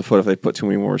themselves in the foot if they put too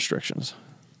many more restrictions.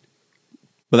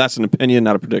 But that's an opinion,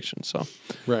 not a prediction. So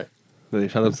right. They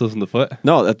shot themselves in the foot.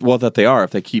 no, that they are if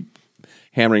they keep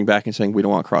hammering back and saying we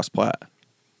don't want cross-plat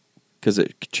because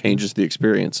it changes the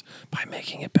experience by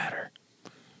making it better.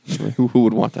 I mean, who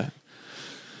would want that?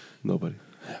 Nobody.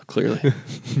 Clearly,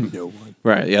 No one.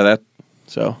 right? Yeah,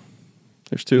 so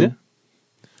there's two. Yeah.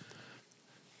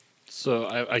 So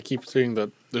I keep seeing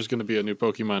that there's going to be a new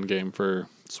Pokemon game for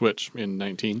Switch in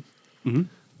 19.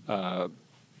 Mm-hmm.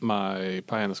 My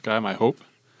pie in the sky, my hope,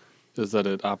 is that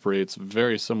it operates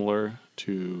very similar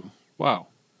to WoW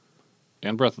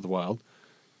and Breath of the Wild,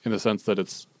 in the sense that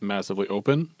it's massively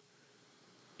open,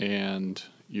 and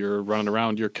you're running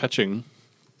around, you're catching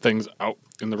things out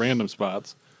in the random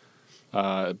spots,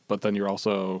 but then you're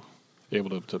also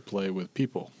able to play with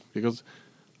people. Because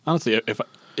honestly,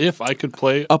 if I could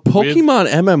play A with- Pokemon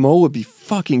MMO would be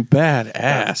fucking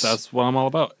badass. that's what I'm all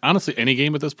about. Honestly, any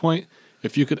game at this point,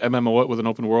 if you could MMO it with an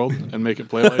open world and make it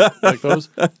play like those,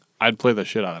 I'd play the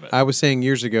shit out of it. I was saying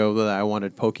years ago that I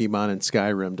wanted Pokemon and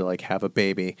Skyrim to like have a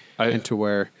baby, and to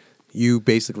where you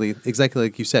basically, exactly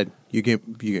like you said, you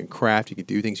can craft, you can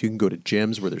do things, you can go to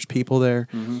gyms where there's people there,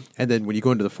 and then when you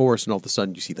go into the forest and all of a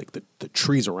sudden you see like the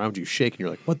trees around you shake, and you're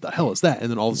like, what the hell is that? And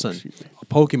then all of a sudden a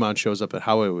Pokemon shows up and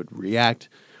how it would react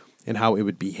and how it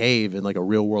would behave in like a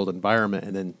real world environment,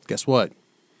 and then guess what?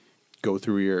 Go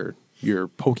through your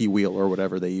Poke Wheel or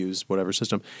whatever they use, whatever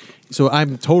system. So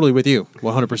I'm totally with you,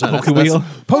 100%. Poke Wheel?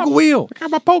 Poke Wheel. I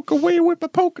got my Pokewheel with my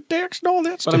Pokedex and all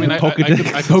that But stuff. I mean, I could see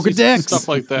Pokedex. stuff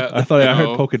like that. I thought you I heard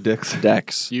know, Pokedex.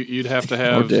 Dex. You'd have to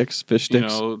have Or dicks, fish you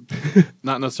dicks. know,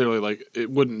 not necessarily like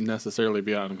it wouldn't necessarily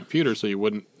be on a computer, so you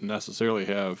wouldn't necessarily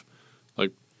have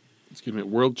like, excuse me,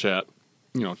 world chat,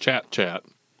 chat.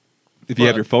 If you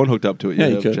have your phone hooked up to it, Yeah, you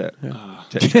you have could. chat. Yeah.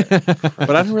 Chat.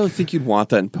 But I don't really think you'd want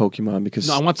that in Pokemon because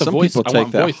No, I want the some voice. people I take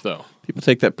want that. voice though. People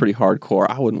take that pretty hardcore.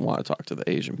 I wouldn't want to talk to the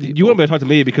Asian people. You wouldn't be able to talk to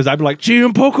me because I'd be like,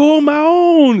 Jim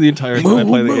Pokemon the entire time I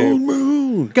play the game.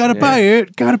 moon. Gotta buy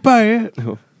it. Gotta buy it.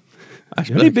 I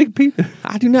should Really be like, big people.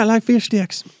 I do not like fish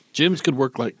sticks. Gyms could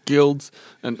work like guilds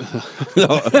and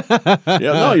Yeah,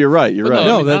 no, you're right. You're But right. no, I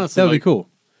No, mean, that honestly, would be like- cool.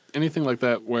 anything like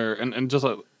that where and just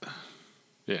like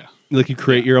yeah. Like you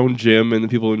create your own gym and then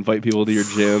people invite people to your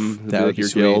gym. It'd That be would like be your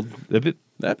sweet. guild. That'd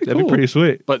That'd be cool. pretty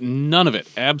sweet. But none of it,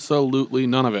 absolutely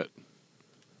none of it,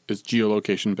 is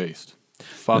geolocation based.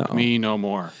 Fuck No. me no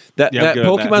more. That Yeah, I'm good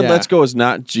at Pokemon that. Yeah. Let's Go is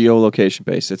not geolocation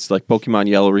based. It's like Pokemon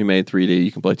Yellow remade 3D.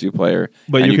 You can play 2-player,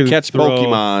 But and you you can catch throw-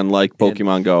 Pokemon like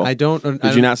Pokemon Go. I don't.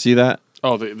 Did you not see that?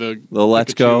 Oh, the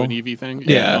Let's Pikachu Go? and Eevee thing.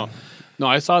 Yeah. No,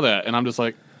 I saw that and I'm just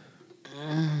like,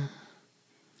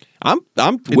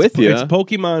 I'm with you. It's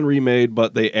Pokemon remade,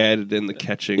 but they added in the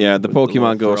catching. Yeah, the with little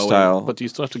Pokemon Go throwing. style. but do you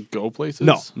still have to go places?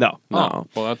 No. No. Oh,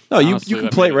 well, that, No, you honestly, can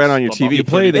that play it makes right on your about TV. You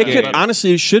play the It game. could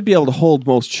honestly, it should be able to hold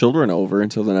most children over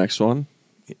until the next one.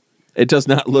 It does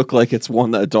not look like it's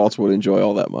one that adults would enjoy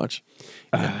all that much.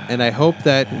 And I hope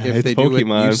that if It's they do what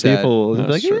Pokemon. you said People will be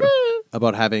That's like, true.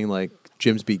 about having like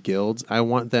gyms be guilds, I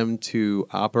want them to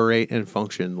operate and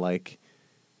function like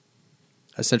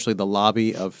essentially the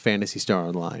lobby of Phantasy Star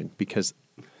Online because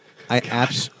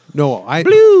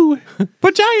blue.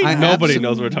 I Nobody abso-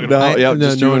 knows what we're talking No, about. yeah,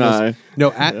 just you one and knows.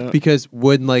 I. No, because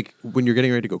when you're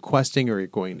getting ready to go questing or you're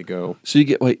going to go, So you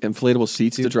get inflatable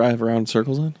seats to drive around in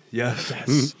circles on? Yes.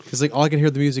 because like all I can hear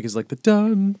the music is like the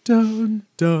dun dun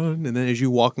dun, and then as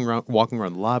you walking around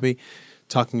the lobby,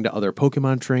 talking to other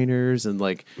Pokemon trainers, and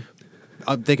like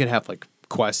they could have like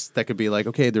quests that could be like,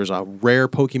 okay, there's a rare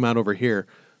Pokemon over here,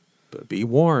 but be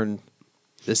warned,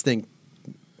 this thing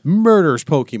murders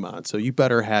Pokemon, so you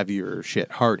better have your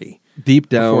shit hardy Deep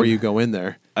down, before you go in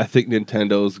there. I think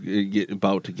Nintendo's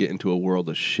about to get into a world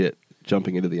of shit,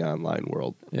 jumping into the online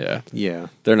world. Yeah. Yeah.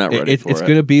 They're not ready It's for it.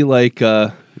 going to be like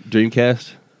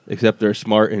Dreamcast, except they're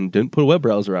smart and didn't put a web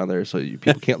browser on there, so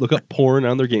people can't look up porn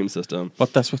on their game system.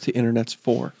 But that's what the internet's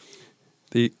for.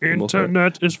 The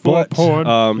internet is But,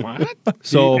 What?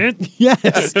 so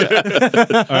yes.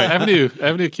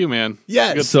 Avenue Q, man.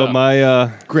 Yes. Good so stuff.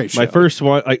 my Great my show. first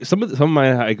one, some of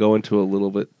mine I go into a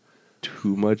little bit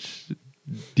too much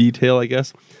detail, I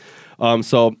guess.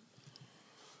 So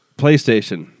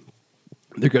PlayStation,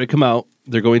 they're going to come out.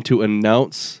 They're going to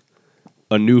announce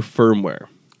a new firmware.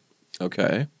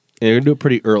 Okay. And they're going to do it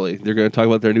pretty early. They're going to talk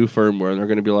about their new firmware, and they're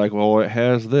going to be like, well, it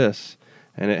has this,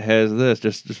 and it has this.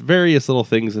 Just various little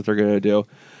things that they're going to do.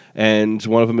 And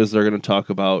one of them is they're going to talk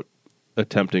about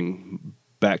attempting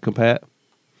back compat.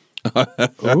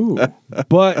 Ooh.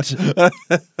 But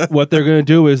what they're going to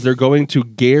do is they're going to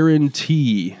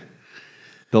guarantee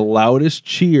the loudest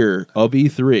cheer of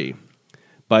E3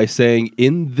 by saying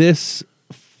in this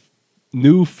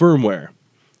new firmware,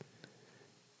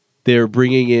 they're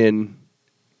bringing in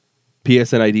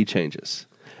PSN ID changes.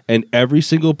 And every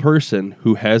single person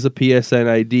who has a PSN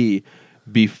ID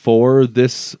before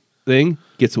this thing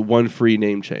gets one free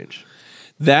name change.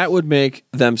 That would make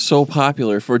them so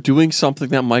popular for doing something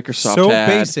that Microsoft So had.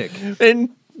 basic. And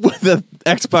with the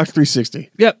Xbox 360.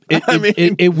 Yep, I mean,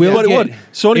 it will but it get, would.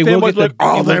 Sony it will fanboys get be like,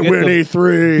 oh, it they will get win the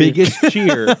E3. biggest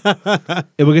cheer.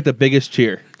 It will get the biggest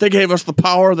cheer. They gave us the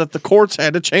power that the courts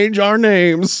had to change our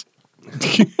names.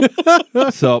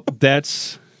 So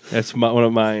that's one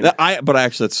of mine. But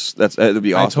actually, that's that'd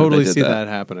be awesome. I if totally they did see that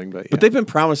happening, but, yeah. But they've been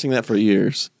promising that for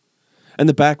years. And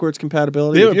the backwards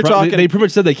compatibility. They, If you're they talking, pretty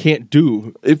much said they can't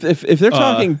do. if they're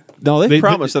talking, no, they've they-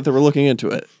 promised that they were looking into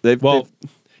it. They've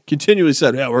continually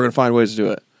said, yeah, we're going to find ways to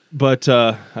do it. But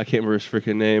I can't remember his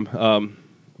freaking name.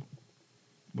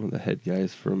 One of the head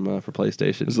guys from for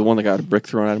PlayStation. Is the one that got a brick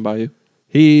thrown at him by you?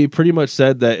 He pretty much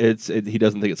said that he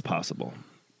doesn't think it's possible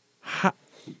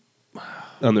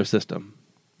on their system.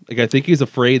 Like I think he's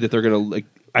afraid that they're gonna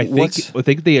I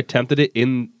think they attempted it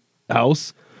in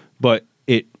house, but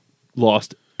it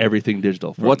lost everything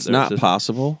digital. From What's their not system.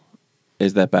 possible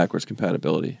is that backwards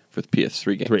compatibility for the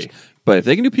PS3 games. 3. But if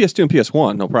they can do PS2 and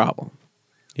PS1, no problem.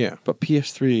 yeah. But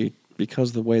PS3, because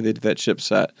of the way they did that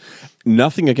chipset,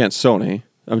 nothing against Sony.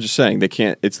 I'm just saying they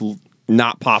can't. It's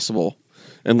not possible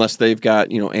unless they've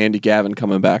got Andy Gavin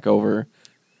coming back over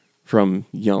from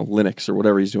Linux or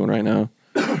whatever he's doing right now.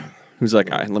 Who's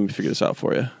like, all right, let me figure this out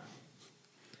for you.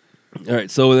 All right,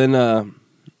 so then I'm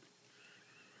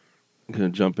gonna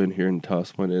jump in here and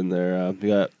toss one in there. We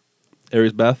got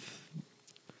Aries Beth,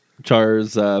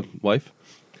 Char's wife.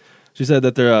 She said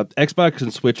that their Xbox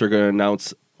and Switch are going to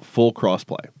announce full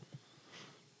crossplay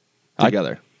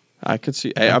together. I could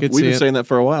see. I could we've see been it. saying that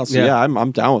for a while. So Yeah. yeah,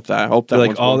 I'm down with that. I hope that Like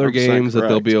one's all their 100% games that they'll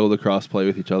correct. be able to crossplay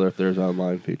with each other if there's an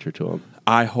online feature to them.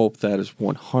 I hope that is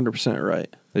 100% right.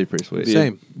 That'd be pretty sweet. Be a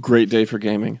Same. great day for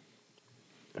gaming.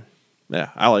 Yeah,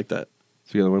 I like that.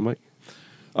 So you got one, Mike?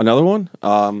 Another one?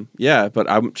 Yeah, but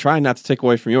I'm trying not to take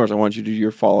away from yours. I want you to do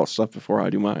your Fallout stuff before I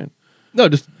do mine. No,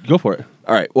 just go for it.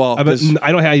 All right. Well,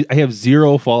 I don't. I have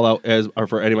zero Fallout or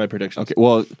for any of my predictions. okay.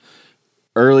 Well,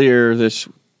 earlier this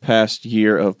past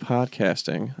year of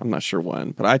podcasting, I'm not sure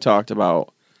when, but I talked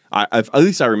about. At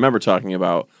least I remember talking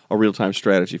about a real time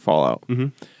strategy Fallout,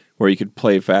 where you could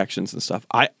play factions and stuff.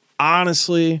 I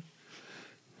honestly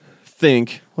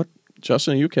think what.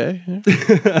 Justin, are you okay?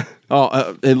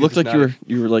 It looked like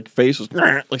your like face was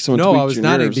like someone. No, tweaked I was your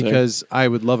nodding nerves there. because I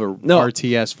would love a No.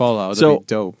 RTS Fallout. That'd So be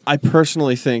dope. I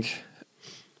personally think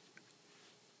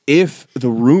if the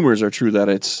rumors are true that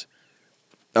it's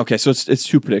okay, so it's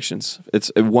two predictions.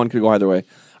 One could go either way.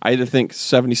 I either think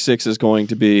 76 is going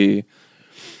to be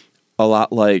a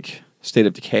lot like State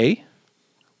of Decay,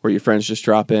 where your friends just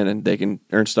drop in and they can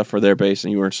earn stuff for their base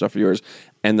and you earn stuff for yours.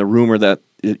 And the rumor that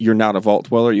you're not a vault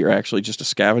dweller, you're actually just a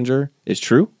scavenger is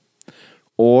true.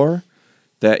 Or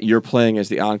that you're playing as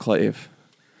the Enclave,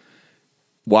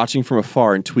 watching from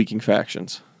afar and tweaking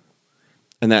factions.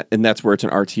 And that's where it's an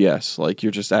RTS. Like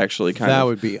you're just actually kind That of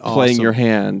would be playing awesome. your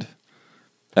hand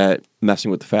at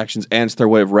messing with the factions. And it's their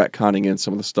way of retconning in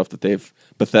some of the stuff that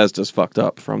Bethesda's fucked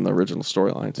up from the original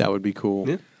storylines. That would be cool.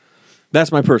 Yeah.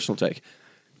 That's my personal take.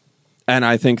 And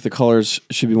I think the colors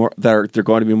should be more. They're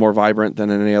going to be more vibrant than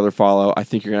in any other Fallout. I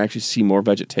think you're going to actually see more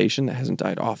vegetation that hasn't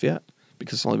died off yet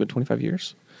because it's only been 25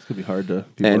 years. It's gonna be hard to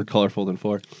be And- more colorful than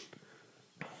 4.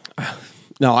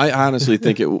 No, I honestly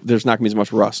think there's not going to be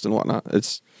as much rust and whatnot.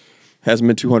 Hasn't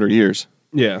been 200 years.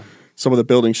 Yeah, Some of the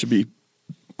buildings should be,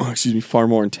 far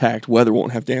more intact. Weather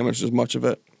won't have damaged as much of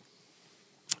it.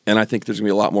 And I think there's going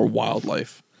to be a lot more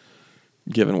wildlife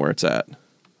given where it's at.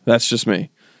 That's just me.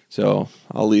 So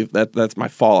I'll leave that. That's my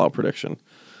Fallout prediction.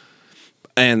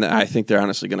 And I think they're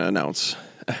honestly going to announce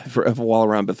while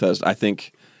around Bethesda. I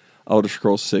think Elder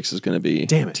Scrolls 6 is going to be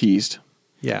teased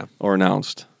Yeah. or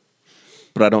announced,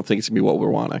 but I don't think it's going to be what we're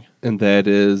wanting. And that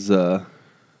is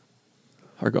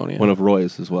Argonia. one of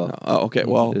Roy's as well. Oh, okay.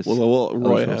 Well, It's Roy.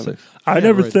 Elder Scrolls 6. I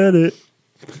never said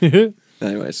it.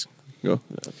 Anyways, go.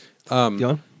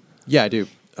 John? Yeah, I do.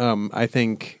 I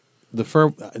think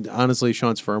honestly,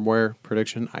 Sean's firmware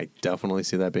prediction, I definitely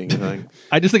see that being a thing.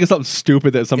 I just think it's something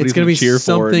stupid that somebody's It's gonna going be to cheer for.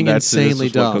 something And that's insanely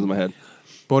just what dumb. comes to my head.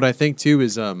 But what I think too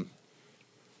is, I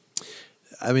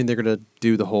mean, they're going to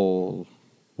do the whole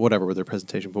whatever with their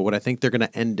presentation. But what I think they're going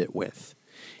to end it with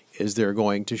is they're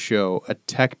going to show a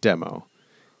tech demo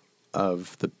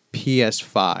of the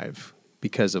PS5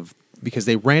 because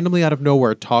they randomly out of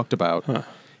nowhere talked about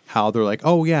how they're like,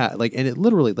 oh yeah, like, and it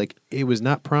literally, like, it was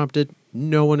not prompted.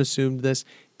 No one assumed this.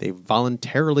 They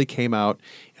voluntarily came out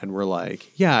and were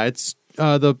like, yeah, it's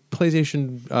the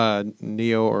PlayStation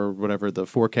Neo or whatever, the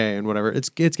 4K and whatever. It's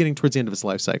getting towards the end of its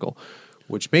life cycle,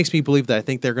 which makes me believe that I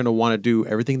think they're going to want to do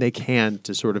everything they can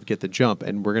to sort of get the jump,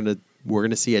 and we're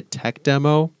gonna see a tech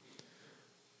demo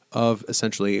of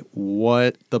essentially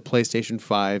what the PlayStation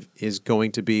 5 is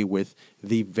going to be with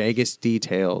the vaguest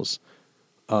details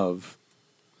of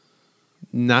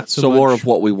not so much, more of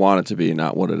what we want it to be,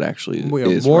 not what it actually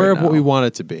is. more right of what now. we want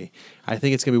it to be. I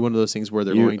think it's going to be one of those things where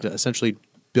they're You- going to essentially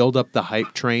build up the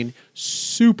hype train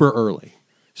super early.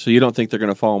 So you don't think they're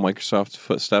going to follow Microsoft's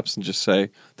footsteps and just say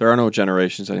there are no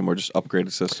generations anymore, just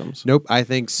upgraded systems? Nope. I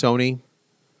think Sony,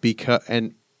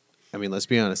 and I mean, let's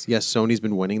be honest. Yes, Sony's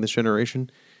been winning this generation,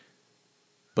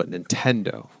 but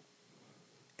Nintendo,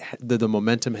 the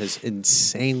momentum has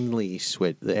insanely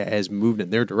switched, has moved in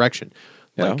their direction.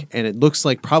 Yeah. And it looks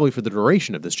like probably for the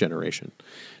duration of this generation.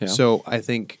 Yeah. So I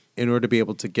think in order to be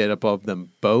able to get above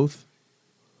them both,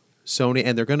 Sony,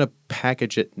 and they're going to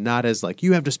package it not as like,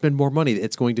 you have to spend more money.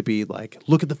 It's going to be like,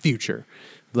 look at the future.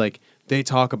 Like, they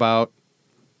talk about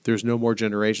there's no more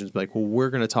generations. Like, well, we're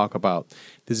going to talk about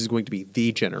this is going to be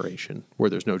the generation where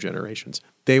there's no generations.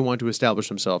 They want to establish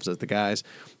themselves as the guys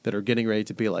that are getting ready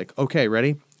to be like, okay,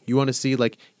 ready? You want to see,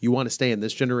 like, you want to stay in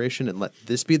this generation and let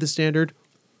this be the standard,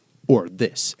 or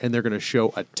this? And they're going to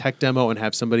show a tech demo and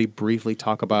have somebody briefly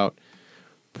talk about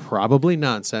probably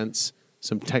nonsense,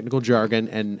 some technical jargon,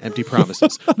 and empty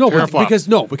promises.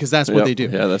 because that's what Yep. they do.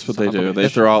 Yeah, that's what they do. They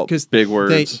throw out big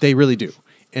words. They really do.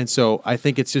 And so I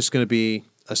think it's just going to be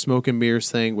a smoke and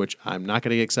mirrors thing, which I'm not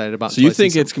going to get excited about. So you until I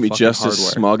see think it's some going to be fucking just as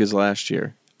hardware. smug as last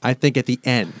year? I think at the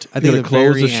end. I They're think going at to the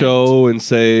close very the end. show and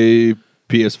say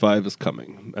PS5 is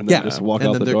coming. And then Yeah. just walk And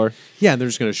out then the they're- door. Yeah, and they're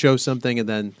just going to show something, and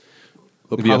then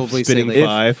they'll It'll be a probably say spinning like,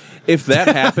 five. If that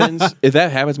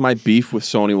happens, my beef with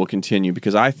Sony will continue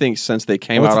because I think since they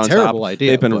came Oh, it's out a on terrible top,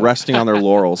 idea, they've been but- resting on their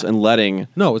laurels and letting.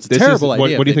 no, it's a This terrible is,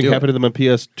 idea. What do you if they think happened to them on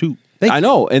PS2? Thank I you.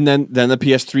 know, and then the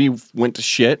PS3 went to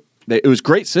shit. It was a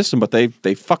great system, but they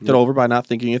fucked it over by not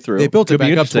thinking it through. They built it Could be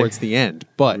back up interesting. towards the end,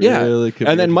 but Yeah, Really could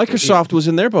and be then interesting. Microsoft was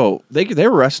in their boat. They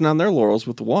were resting on their laurels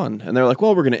with the one, and they're like,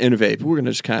 "Well, we're going to innovate, but we're going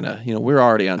to just kind of, we're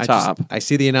already on top." I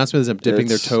see the announcement as I'm dipping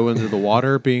their It's- toe into the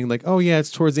water, being like, "Oh yeah,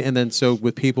 it's towards the." And then so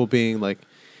with people being like,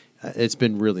 it's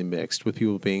been really mixed with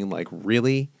people being like,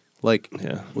 "Really?" Like,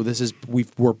 Yeah. well,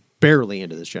 we're barely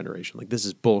into this generation. Like, this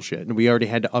is bullshit, and we already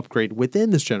had to upgrade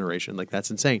within this generation. Like, that's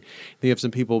insane. Then you have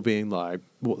some people being like,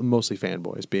 well, mostly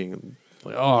fanboys being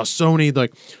like, "Oh, Sony,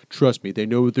 like, trust me, they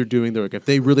know what they're doing. They're like, if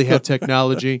they really have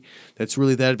technology that's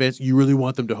really that advanced, you really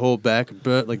want them to hold back."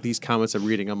 But like these comments I'm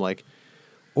reading, I'm like,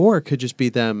 or it could just be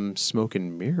them smoke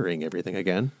and mirroring everything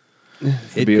again. It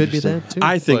be could be interesting. that too.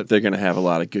 I think but- they're going to have a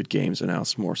lot of good games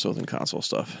announced more so than console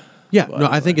stuff. yeah, But, no,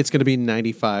 I think it's going to be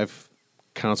 95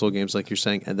 console games, like you're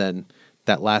saying, and then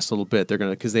that last little bit, they're going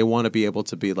to, because they want to be able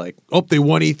to be like, oh, they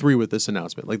won E3 with this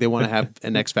announcement. Like, they want to have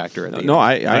an X factor in the No,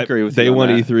 I agree with They you on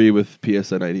won that. E3 with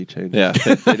PSN ID change. Yeah,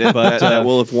 they did, but that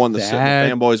will have won the that-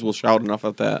 fanboys will shout enough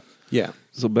at that. Yeah.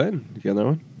 So Ben, you got another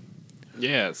one?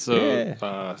 Yeah, so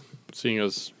Yeah. seeing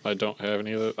as I don't have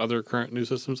any other current new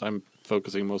systems, I'm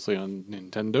focusing mostly on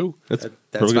Nintendo. That's That's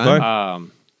perfectly fine.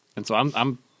 fine. And so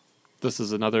I'm this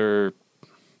is another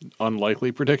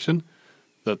unlikely prediction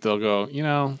that they'll go,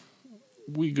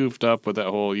 we goofed up with that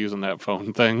whole using that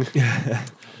phone thing.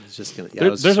 It's just gonna, yeah, I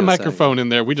was There's just a gonna say. microphone in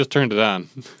there. We just turned it on.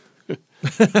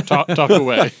 talk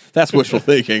away. That's wishful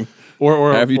thinking.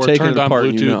 Or Have you or taken turned it on apart Bluetooth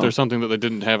and you know? or something that they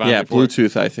didn't have on Yeah, before.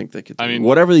 Bluetooth. I think they could. I do. mean-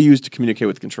 whatever they use to communicate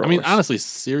with I controllers. mean, honestly,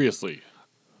 seriously,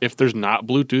 if there's not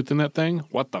Bluetooth in that thing,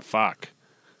 what the fuck?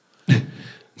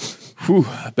 Whew,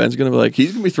 Ben's gonna be like,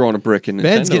 he's gonna be throwing a brick in.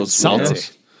 Ben's getting Nintendo's salty.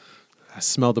 windows. I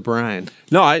smell the brine.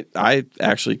 No, I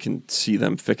actually can see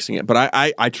them fixing it, but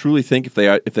I truly think if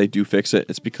they do fix it,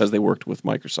 it's because they worked with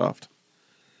Microsoft.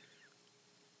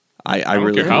 I I don't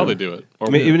really care how do. they do it. Or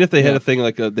I mean, even if they had Yeah. a thing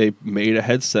like they made a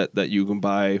headset that you can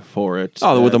buy for it.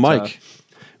 Oh, with a that, mic.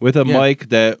 with a Yeah. mic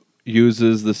that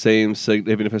uses the same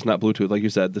signal, even if it's not Bluetooth, like you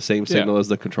said, the same signal as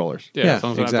the controllers. yeah, Yeah,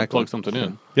 someone's gonna have to exactly. plug something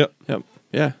in. Yep. Yep.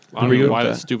 Yeah. I don't Agree know with why that.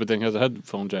 that stupid thing has a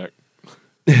headphone jack.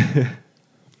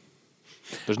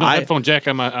 There's no I- headphone jack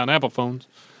on Apple phones.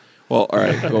 Well, all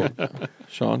right, go,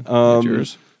 Sean. What's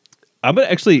yours? I'm gonna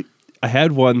actually. I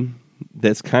had one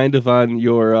that's kind of on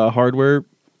your hardware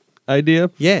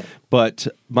idea. Yeah. But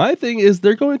my thing is,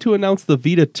 they're going to announce the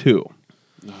Vita 2.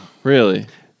 Really?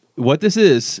 What this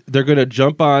is, they're going to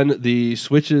jump on the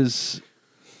Switch's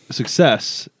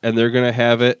success, and they're going to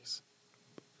have it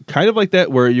kind of like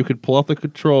that, where you could pull off the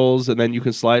controls, and then you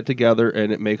can slide it together,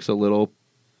 and it makes a little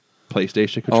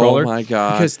PlayStation controller. Oh my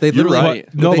god! Because they You're literally-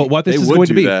 right. No, They- but what this they is would going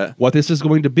to do be, that. what this is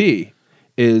going to be,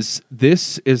 is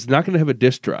this is not going to have a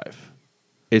disc drive.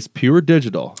 It's pure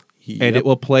digital, and Yep. it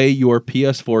will play your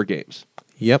PS4 games.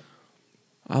 Yep.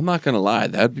 I'm not gonna lie,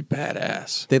 that'd be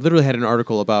badass. They literally had an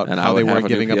article about And I how would they have weren't a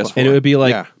new giving up. PS4. And it would be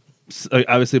like, Yeah.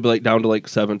 obviously, be like down to like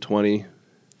 720.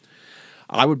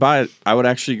 I would buy it. I would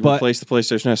actually But- replace the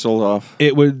PlayStation I sold off.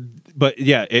 It would, but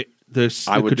yeah, the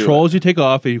I would do controls you take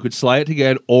off, and you could slide it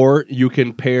again, or you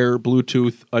can pair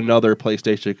Bluetooth another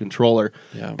PlayStation controller,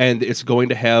 Yeah. and it's going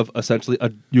to have essentially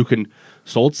you can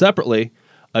sold separately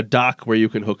a dock where you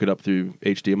can hook it up through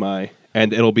HDMI,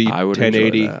 and it'll be I would enjoy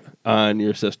 1080 that. on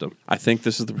your system. I think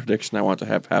this is the prediction I want to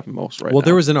have happen most right Well, now.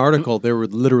 there was an article. They were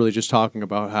literally just talking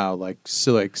about how like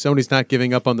Sony's not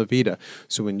giving up on the Vita.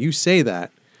 So when you say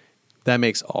that, that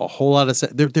makes a whole lot of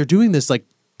sense. They're doing this like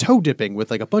toe dipping with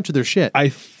like a bunch of their shit.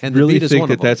 And the really Vita's think one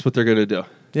that of them. that's what they're going to do.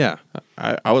 Yeah.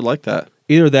 I would like that.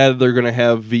 Either that, or they're going to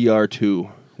have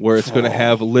VR2, where it's going to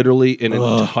have literally an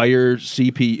entire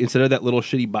CPU instead of that little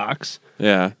shitty box.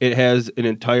 Yeah. It has an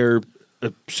entire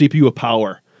CPU of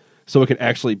power, so it can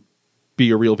actually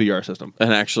be a real VR system.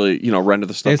 And actually, render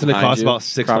the stuff. And it's going to behind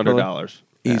cost you about $600. properly.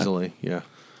 Easily. Yeah.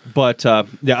 But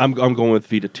yeah, I'm going with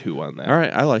Vita 2 on that. All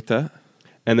right, I like that.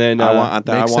 And then I want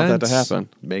that. I Makes want that to sense. happen.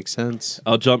 Makes sense.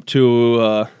 I'll jump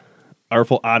to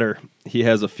Artful Otter. He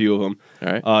has a few of them.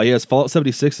 All right. He has Fallout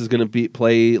 76 is going to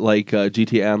play like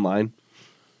GTA Online,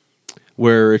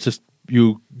 where it's just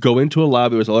you go into a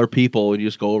lobby with other people and you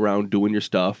just go around doing your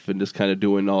stuff and just kind of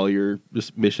doing all your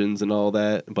just missions and all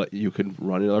that. But you can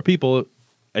run into other people.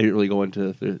 I didn't really go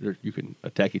into you can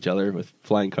attack each other with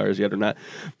flying cars yet or not.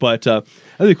 But that'd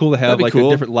be cool to have That'd be like cool.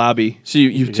 a different lobby. So you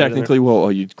can get in there.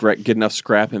 technically you get enough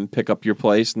scrap and pick up your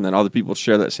place, and then other people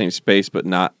share that same space, but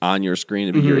not on your screen.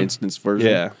 It'd be your instance version.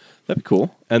 Yeah. That'd be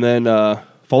cool. And then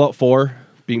Fallout 4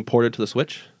 being ported to the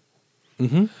Switch.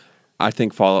 I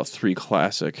think Fallout 3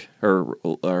 Classic or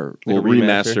a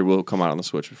remaster will come out on the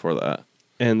Switch before that.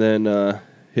 And then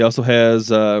he also has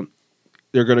they're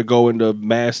going to go into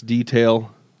mass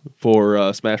detail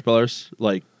for Smash Brothers,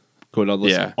 like going on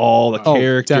Yeah. all the Oh,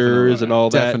 characters definitely. and all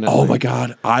that. Definitely. Oh my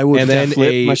god, I would And then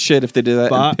flip a my shit if they did that.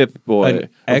 Bo- And Pip Boy,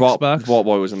 an or Xbox? Vault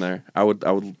Boy was in there. I would.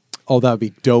 Oh, that would be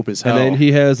dope as hell. And then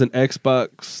he has an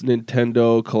Xbox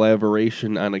Nintendo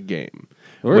collaboration on a game.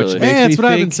 Really? Which Yeah, makes that's me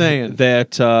what I've been think saying.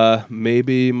 That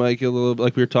maybe might get a little,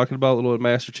 like we were talking about, a little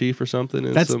Master Chief or something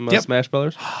in That's- some yep. Smash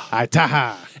Brothers.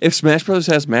 Taha. If Smash Brothers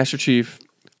has Master Chief,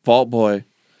 Vault Boy,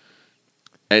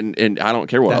 and I don't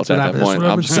care what That's else at what that that's point. what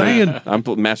I'm saying. I'm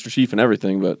putting Master Chief and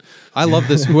everything, but I love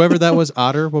this. Whoever that was,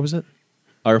 Otter, what was it?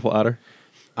 Artful Otter.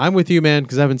 I'm with you, man,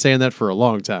 because I've been saying that for a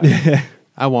long time.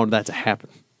 I want that to happen.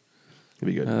 It'd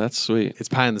be good. that's sweet. It's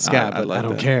pie in the sky, I but like I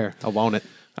don't that. care. I want it.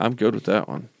 I'm good with that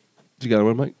one. You got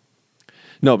one, Mike?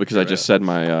 No, because I just said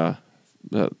my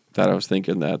that I was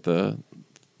thinking that the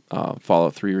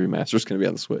Fallout 3 remaster is going to be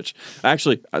on the Switch.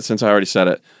 Actually, since I already said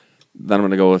it, then I'm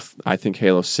going to go with I think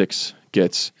Halo 6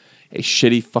 gets a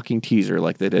shitty fucking teaser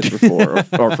like they did before,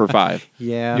 or for 5.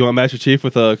 Yeah. You want Master Chief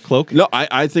with a cloak? No,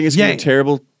 I think it's going to Yay. be a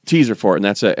terrible teaser for it, and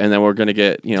that's it. And then we're going to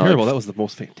get Terrible. like, That was the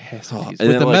most fantastic. teaser. and With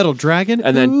then, the like- metal dragon?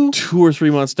 and then Ooh. 2 or 3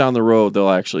 months down the road, they'll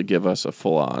actually give us a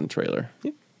full on trailer.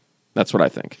 That's what I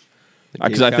think.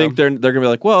 Because I think they're going to be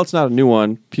like, well, it's not a new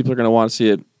one. People are going to want to see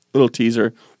a little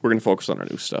teaser. We're going to focus on our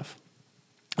new stuff.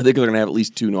 I think they're going to have at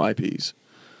least 2 new IPs.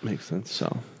 Makes sense.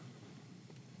 So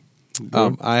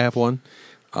I have one.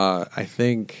 I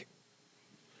think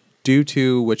due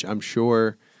to which I'm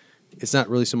sure it's not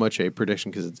really so much a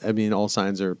prediction because I mean all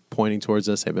signs are pointing towards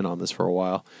this. I've been on this for a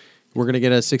while. We're going to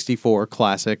get a 64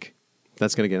 classic.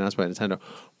 That's going to get announced by Nintendo.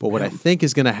 But what I think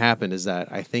is going to happen is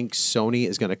that I think Sony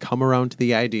is going to come around to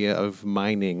the idea of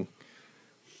mining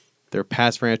their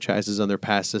past franchises on their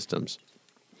past systems.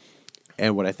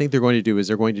 And what I think they're going to do is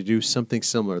they're going to do something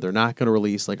similar. They're not going to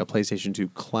release like a PlayStation 2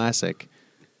 Classic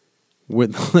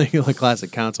with like a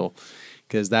classic console,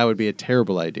 because that would be a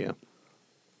terrible idea.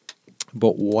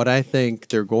 But what I think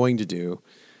they're going to do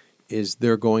is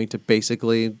they're going to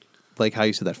basically, like how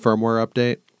you said, that firmware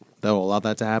update that will allow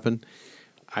that to happen.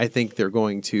 I think they're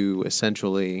going to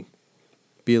essentially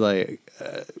be like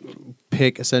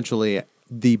pick essentially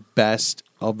the best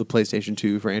of the PlayStation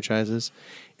 2 franchises,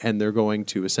 and they're going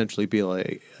to essentially be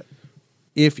like,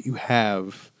 if you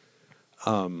have,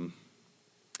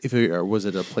 or was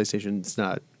it a PlayStation? It's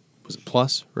not. Was it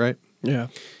Plus? Right? Yeah.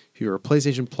 If you're a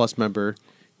PlayStation Plus member,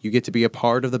 you get to be a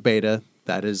part of the beta.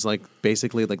 That is like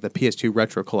basically like the PS2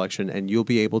 Retro Collection, and you'll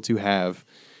be able to have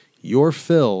your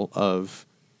fill of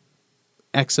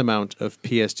X amount of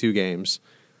PS2 games.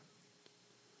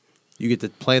 You get to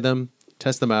play them,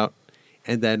 test them out,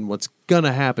 and then what's going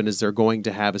to happen is they're going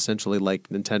to have essentially like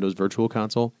Nintendo's Virtual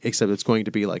Console, except it's going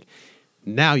to be like,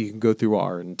 now you can go through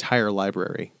our entire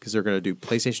library, because they're going to do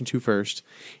PlayStation 2 first,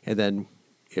 and then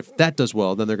if that does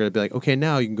well, then they're going to be like, okay,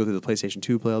 now you can go through the PlayStation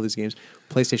 2, play all these games.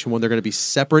 PlayStation 1, they're going to be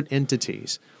separate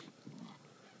entities.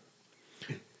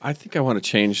 I think I want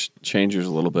to change yours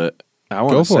a little bit. I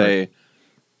want Go to for say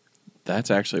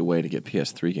that's actually a way to get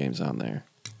PS3 games on there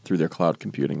through their cloud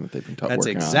computing that they've been That's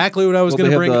working exactly what I was Well,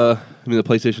 going they to have bring up.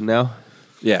 the PlayStation Now. on.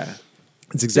 Yeah,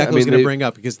 It's exactly I what I was mean, going to they- bring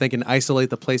up, because they can isolate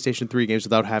the PlayStation 3 games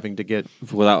without having to get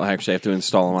without actually have to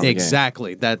install them on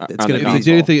exactly that. It's On going the to If be they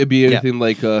did anything, it'd be Yeah. anything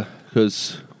like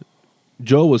because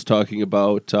Joe was talking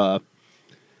about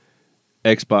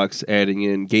Xbox adding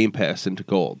in Game Pass into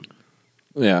Gold,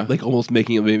 the game. Yeah, like almost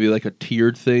making it maybe like a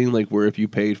tiered thing, like where if you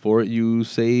paid for it, you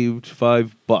saved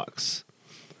 $5,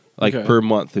 like Okay. per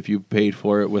month if you paid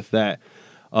for it with that.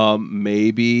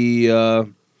 Maybe they'll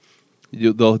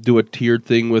do a tiered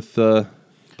thing with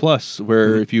Plus,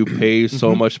 where if you pay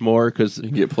so much more, because you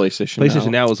can get PlayStation. PlayStation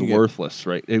Now is You get- worthless,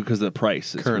 right? Because of the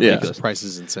price. It's currently ridiculous. the price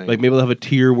is insane. Like maybe they'll have a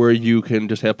tier where you can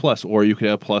just have Plus, or you can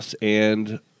have Plus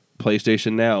and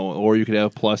PlayStation Now, or you could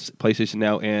have Plus, PlayStation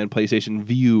Now, and PlayStation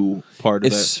View part of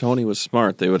If that. Sony was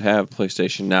smart, they would have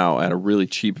PlayStation Now at a really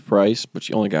cheap price, but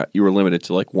you were limited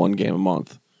to like one game a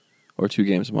month or 2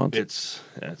 games a month. It's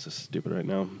just stupid right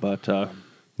now, but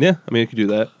yeah, I mean, you could do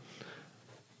that.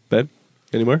 Ben,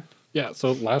 any more? Yeah.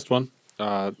 So last one,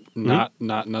 not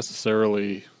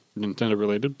necessarily Nintendo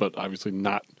related, but obviously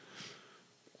not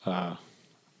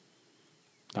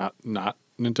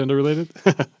Nintendo related.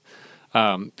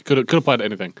 Could apply to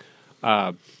anything.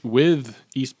 With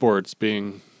esports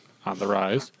being on the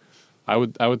rise, I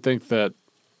would think that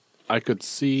I could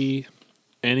see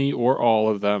any or all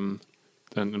of them,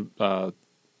 then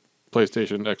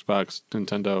PlayStation, Xbox,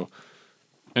 Nintendo,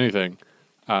 anything,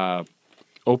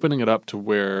 opening it up to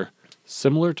where,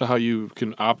 similar to how you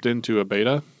can opt into a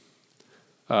beta,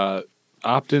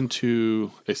 opt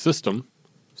into a system,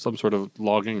 some sort of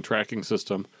logging tracking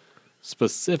system,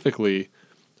 specifically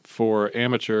for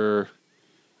amateur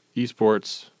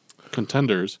esports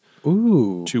contenders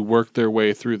Ooh, to work their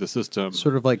way through the system.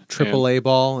 sort of like AAA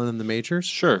ball and then the majors.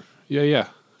 Sure. Yeah.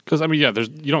 Because I mean, yeah,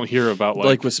 you don't hear about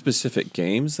like with specific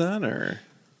games then, or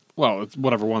it's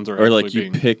whatever ones are or like actually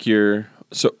you being. pick your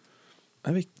so.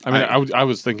 I mean, I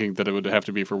was thinking that it would have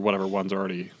to be for whatever ones are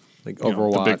already Like you know,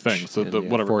 Overwatch, the big thing. So and, the yeah,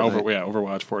 whatever, Fortnite.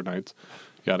 Overwatch, Fortnite,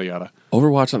 yada yada.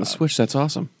 Overwatch on the Switch. That's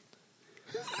awesome.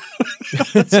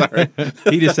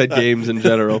 He just said games in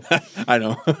general. I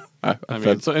know. I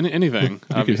mean, so anything.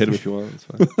 You can hit him if you want. It's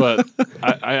fine. But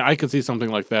I could see something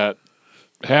like that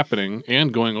happening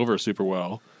and going over super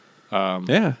well.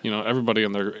 Yeah. You know, everybody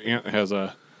in their aunt has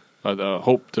a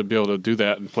hope to be able to do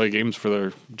that and play games for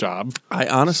their job. I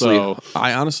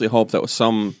honestly hope that with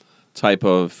some type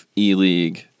of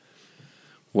e-league,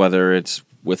 whether it's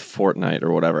with Fortnite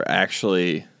or whatever,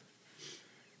 actually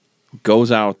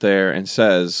goes out there and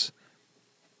says,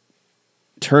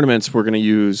 tournaments we're going to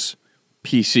use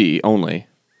PC only.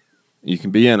 You can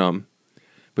be in them,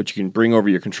 but you can bring over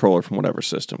your controller from whatever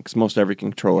system, because most every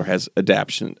controller has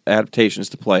adaptations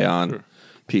to play on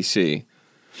PC.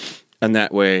 And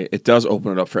that way, it does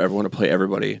open it up for everyone to play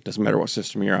everybody. Doesn't matter what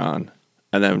system you're on.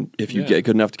 And then if you get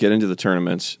good enough to get into the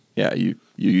tournaments, yeah,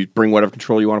 you bring whatever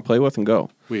controller you want to play with and go.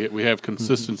 We have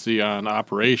consistency on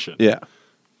operation. Yeah.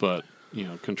 But, you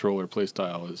know, controller play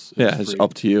style is It's free.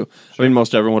 up to you. I mean,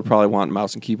 most everyone would probably want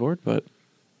mouse and keyboard, but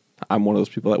I'm one of those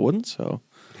people that wouldn't, so.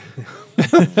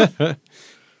 Pretty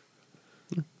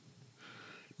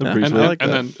I sweet. like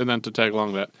and that. then to tag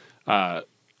along that,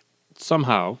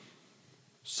 somehow,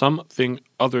 something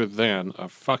other than a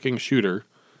fucking shooter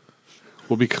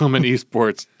will become an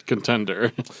esports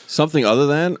contender. Something other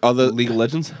than League of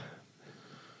Legends.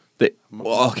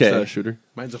 well, Is that a okay. shooter.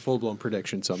 Mine's a full blown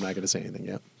prediction, so I'm not going to say anything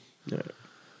yet.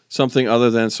 Something other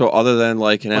than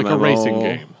like an Like MMO, a racing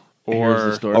game. Here's the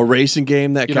Or story. a racing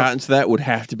game that You got know- into that would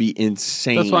have to be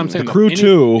insane. that's what I'm saying. The Crew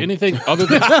 2. Anything other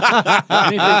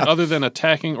than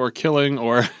attacking or killing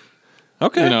or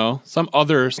Okay, some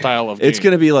other style of it's game.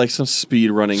 going to be like some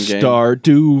speed running game.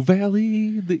 Stardew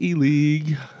Valley, the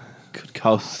E-League.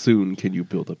 How soon can you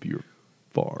build up your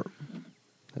farm?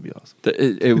 That'd be awesome.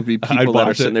 It would be I'd people that are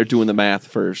watch sitting it. there doing the math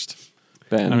first.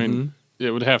 Ben, I mean,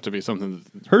 it would have to be something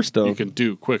that Hearthstone. you can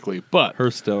do quickly, but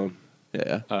Hearthstone.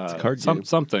 yeah. It's a card game.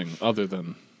 something other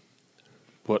than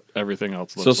what everything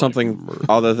else looks So like. something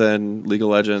other than League of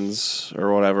Legends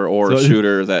or whatever, or a So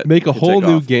shooter that Make a could whole take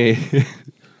new off. game.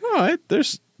 No,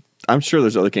 I'm sure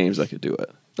there's other games that could do it.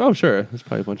 Oh, sure. There's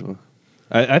probably a bunch of them.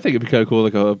 I think it'd be kind of cool,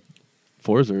 like a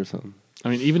Forza or something. I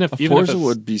mean, even if Forza it's,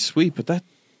 would be sweet, but that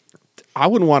I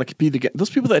wouldn't want to compete against those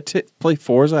people that play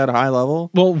Forza at a high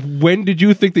level. Well, when did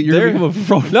you think that you're They're- going to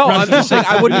become a pro? No, I'm just saying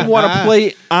I wouldn't even want to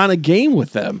play on a game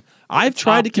with them. I've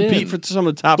tried to Top 10. compete for some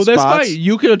of the top Well, that's spots. fine.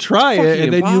 You could try It's it, fucking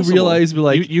and then impossible. you realize, be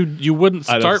like, you wouldn't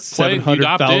out of start playing. You'd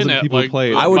opt 700,000 in at people like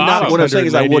played. I would not. bottom. What I'm saying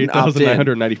is I wouldn't opt in.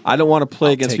 698,994. I don't want to play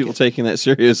I'll against take people it. taking that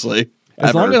seriously.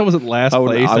 As long ever. as I wasn't last I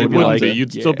would- place, I I'd would be not like, be.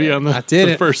 You'd still be on the, I did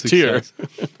the it. first tier.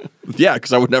 Yeah,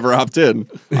 because I would never opt in.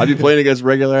 I'd be playing against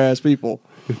regular ass people.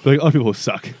 like, other people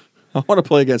suck. I want to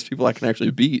play against people I can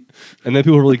actually beat. And then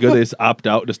people are really good, they just opt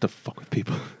out just to fuck with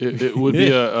people. It would be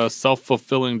a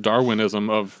self-fulfilling Darwinism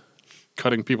of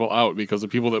cutting people out because the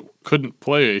people that couldn't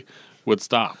play would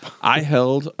stop. I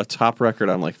held a top record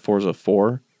on like Forza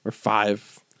 4 or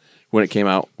 5 when it came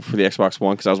out for the Xbox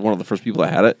One because I was one of the first people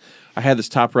that had it. I had this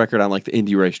top record on like the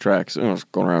indie race tracks. I was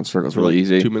going around in circles really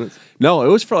easy. 2 minutes. No, it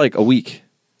was for like a week.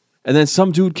 And then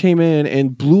some dude came in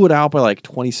and blew it out by like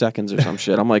 20 seconds or some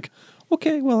shit. I'm like,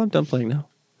 okay, well, I'm done playing now.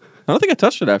 I don't think I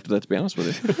touched it after that, to be honest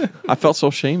with you. I felt so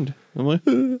shamed. I'm like,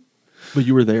 But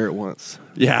you were there at once.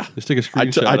 yeah. Just take a I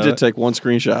screenshot. I of did it, take one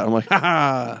screenshot. I'm like, ha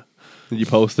ha. and you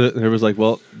post it, and it was like,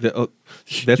 well, that's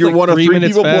You're like one of 3 three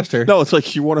minutes people. faster. No, it's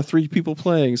like you're one of 3 people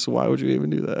playing. So why would you even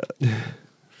do that?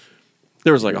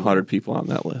 There was like 100 people on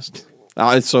that list,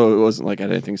 so it wasn't like I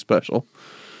had anything special.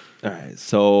 All right,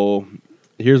 so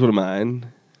here's one of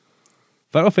mine.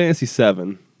 Final Fantasy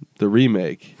VII, the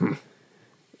remake.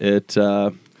 It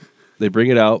they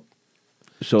bring it out,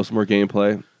 show some more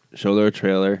gameplay, show their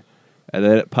trailer, and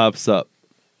then it pops up.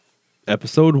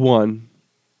 Episode 1,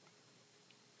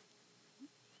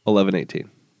 11/18.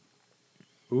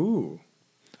 Ooh.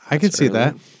 I could see early.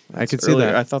 that. I could see Earlier,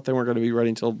 that. I thought they weren't going to be ready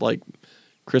until like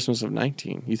Christmas of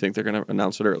 19. You think they're going to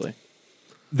announce it early?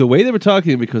 The way they were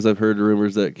talking, because I've heard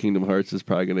rumors that Kingdom Hearts is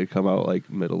probably going to come out like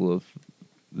middle of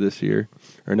this year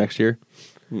or next year.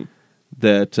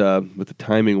 That with the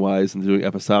timing wise and doing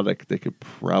episodic, they could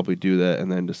probably do that and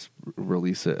then just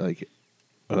release it like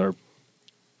another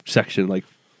section like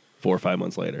 4 or 5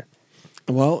 months later.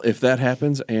 Well, if that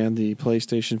happens and the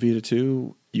PlayStation Vita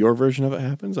 2, your version of it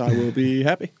happens, I will be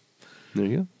happy There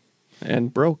you go.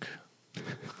 and broke.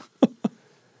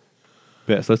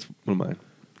 Yeah, so that's one of mine.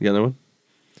 The other one?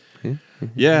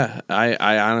 Yeah,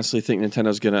 I honestly think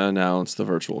Nintendo's going to announce the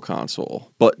Virtual Console.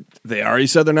 But they already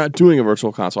said they're not doing a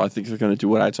Virtual Console. I think they're going to do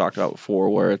what I talked about before,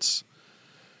 where it's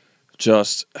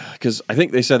just... Because I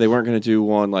think they said they weren't going to do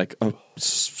one like a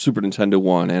Super Nintendo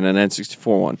one and an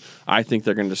N64 one. I think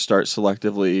they're going to start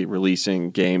selectively releasing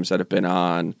games that have been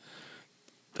on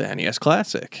the NES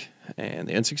Classic and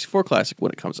the N64 Classic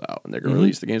when it comes out. And they're going to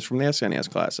release the games from the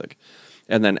SNES Classic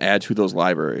and then add to those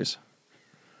libraries.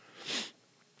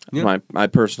 Yeah. My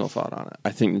personal thought on it. I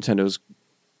think Nintendo's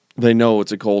they know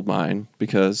it's a gold mine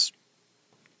because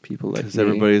people like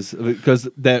Because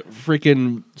that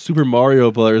freaking Super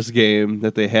Mario Brothers game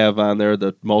that they have on there,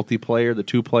 the multiplayer, the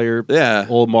 2-player, Yeah.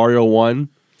 old Mario 1,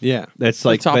 Yeah. that's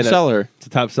like top been seller. It's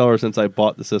a top seller since I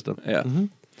bought the system. Yeah.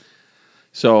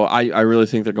 So I really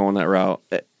think they're going that route.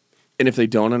 And if they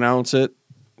don't announce it,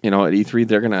 at E3,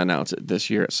 they're going to announce it this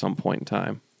year at some point in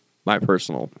time. My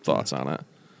personal thoughts on it.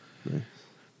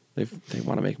 They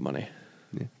want to make money.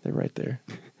 Yeah. They're right there.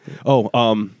 Oh,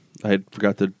 I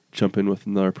forgot to jump in with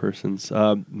another person's.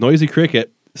 Noisy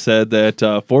Cricket said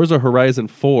that Forza Horizon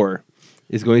 4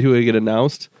 is going to get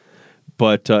announced,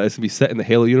 but it's going to be set in the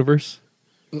Halo universe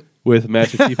with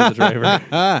Master Chief as the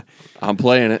driver. I'm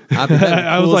playing it.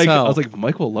 I was like,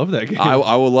 Mike will love that game.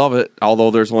 I will love it,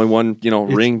 although there's only one,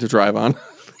 ring to drive on.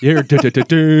 You're just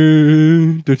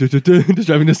driving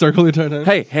the circle the entire time.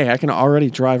 Hey, I can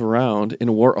already drive around in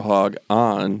a Warthog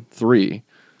on 3.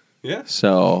 Yeah.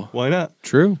 So Why not?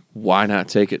 True. why not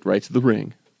take it right to the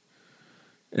ring?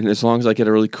 And as long as I get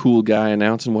a really cool guy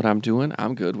announcing what I'm doing,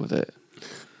 I'm good with it.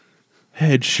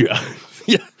 Headshot.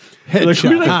 Yeah.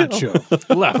 Headshot,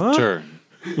 nacho, Left turn.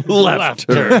 Left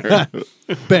turn.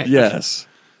 bang, Yes.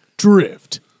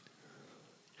 drift.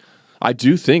 I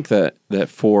do think that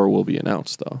 4 will be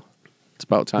announced, though. It's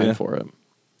about time Yeah. for it.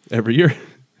 Every year.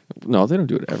 No, they don't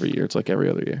do it every year. It's like every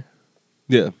other year.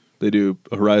 Yeah. They do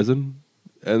a Horizon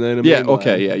and then a Yeah, main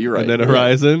okay, line. yeah, you're right. And then a Yeah.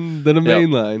 Horizon, then a Yep.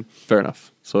 main line. Fair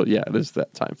enough. So, yeah, it is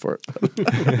that time for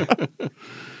it.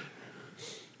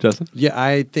 Justin? Yeah,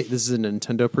 I think this is a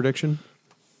Nintendo prediction.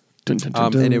 Dun, dun, dun,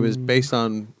 And it dun. was based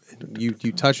on you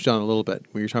touched on a little bit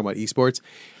when you were talking about esports.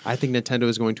 I think Nintendo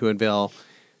is going to unveil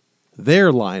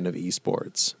their line of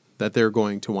esports that they're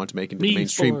going to want to make into the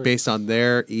mainstream Me-sports. based on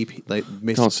their EP. Like,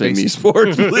 Don't say me based-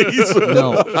 sports, please.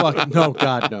 No, fuck, no,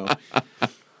 God, no.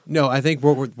 No, I think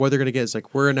what they're going to get is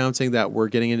like we're announcing that we're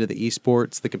getting into the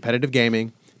esports, the competitive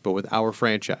gaming, but with our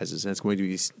franchises, and it's going to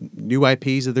be new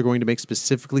IPs that they're going to make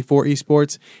specifically for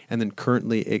esports, and then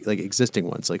currently like existing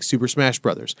ones like Super Smash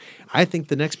Brothers. I think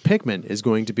the next Pikmin is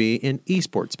going to be an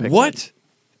esports Pikmin. What?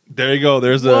 There you go.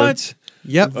 There's What?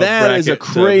 Yep. That is a bracket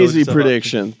to build crazy yourself up.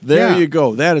 prediction. There Yeah. you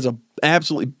go. That is a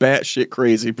absolutely batshit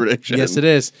crazy prediction. Yes, it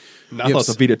is. I You thought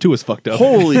have the Vita 2 was fucked up.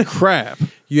 Holy crap.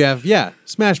 You have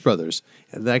Smash Brothers.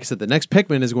 And like I said, the next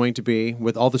Pikmin is going to be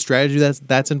with all the strategy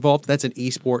that's involved. That's an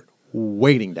esport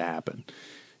waiting to happen.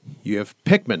 You have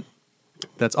Pikmin.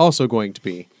 That's also going to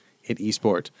be an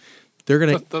esport. They're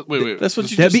gonna Wait. That's what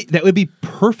you That just... would be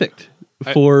perfect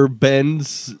for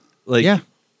Ben's like Yeah.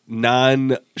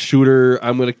 non-shooter.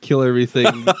 I'm gonna kill everything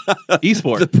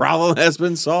esport. The problem has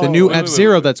been solved. the new wait,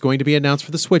 F-Zero wait. that's going to be announced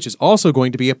for the Switch is also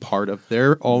going to be a part of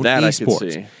their own That I can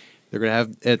esports. see. They're going to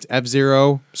have it's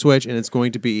F-Zero Switch, and it's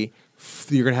going to be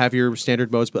you're going to have your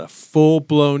standard modes, but a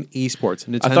full-blown esports.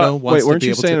 Nintendo I thought, wants wait, to weren't be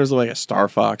you able saying to. it was like a Star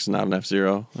Fox, not an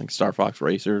F-Zero? Like Star Fox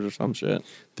Racers or some shit?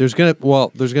 There's gonna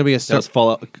be a That's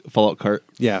Fallout Kart.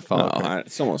 yeah No, Fallout.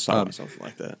 Kart. someone was talking about something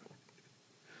like that.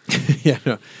 Yeah,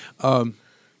 no.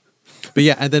 But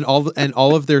yeah, and then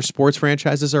all of their sports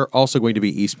franchises are also going to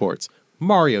be esports.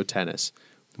 Mario Tennis,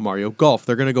 Mario Golf.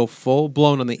 They're going to go full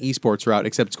blown on the esports route,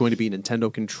 except it's going to be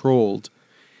Nintendo controlled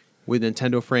with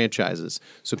Nintendo franchises,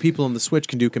 so people on the Switch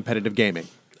can do competitive gaming.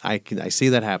 I see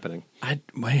that happening.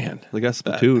 Man. They got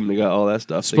Splatoon. They got all that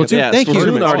stuff. They got- Splatoon, Yeah, thank you.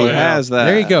 Splatoon already Oh, yeah. has that.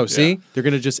 There you go. See, they're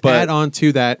going to just But- add on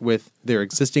to that with their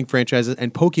existing franchises,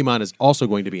 and Pokemon is also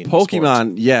going to be in esports.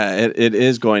 Pokemon, yeah, it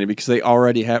is going to because they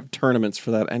already have tournaments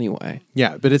for that anyway.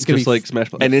 Yeah, but it's going to just be like Smash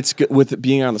Bros. And it's with it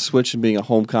being on the Switch and being a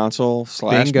home console /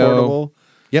 Bingo. portable.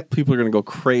 Yep. People are going to go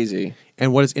crazy.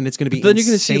 and it's going to be. Then you're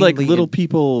going to see like insanely little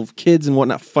people, kids and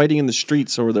whatnot, fighting in the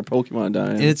streets over their Pokemon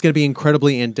dying. and it's going to be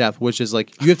incredibly in depth, which is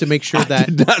like you have to make sure I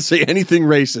that did not say anything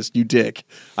racist, you dick.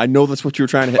 I know that's what you were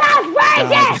trying to hit.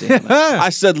 God damn it. I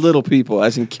said little people,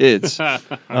 as in kids. no,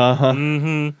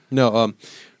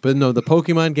 but no, the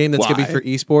Pokemon game that's going to be Why? for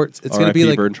esports, it's going to be RIP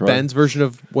like Bertrand. Ben's version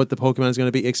of what the Pokemon is going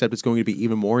to be, except it's going to be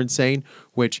even more insane.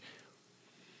 Which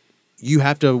you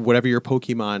have to whatever your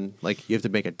Pokemon like, you have to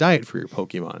make a diet for your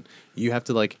Pokemon. You have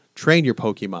to like train your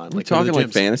Pokemon. We're Like go to talking the like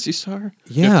gyms. Fantasy Star?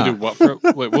 You have Yeah, to do what?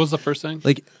 Wait, what was the first thing?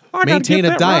 like I gotta maintain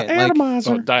get a that right diet. Like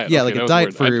Oh, diet. Yeah, Okay, like a that was diet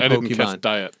weird. for your I didn't Pokemon. catch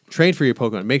diet. train for your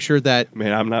Pokemon. Make sure that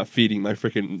Man, I'm not feeding my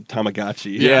freaking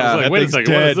Tamagotchi. Yeah, I was like, that wait a thing's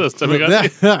second. dead. What is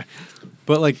this? Tamagotchi?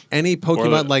 but like any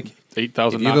Pokemon, the like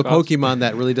 8,000 if you have a knockoffs? Pokemon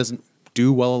that really doesn't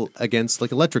do well against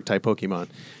like electric type Pokemon,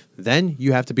 then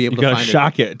you have to be able You to gotta find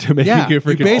shock it to make Yeah, it you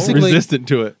freaking basically- resistant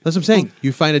to it. That's what I'm saying.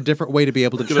 You find a different way to be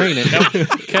able to train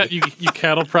it. You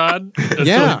cattle prod until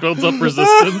Yeah. it builds up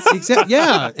resistance.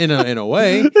 Yeah, in a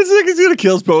way. It's like he's going to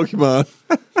kill his Pokemon.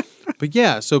 But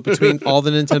yeah, so between all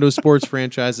the Nintendo sports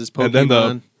franchises, And then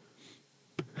Pokemon,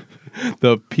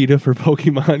 The PETA for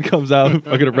Pokemon comes out. I'm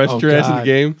gonna arrest Oh, your ass in the God.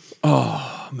 game.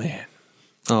 Oh, man.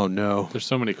 oh no. There's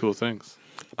so many cool things.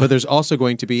 But there's also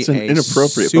going to be It's an a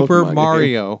inappropriate Super Pokemon game.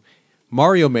 Mario.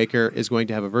 Mario Maker is going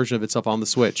to have a version of itself on the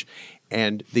Switch.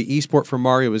 And the esport for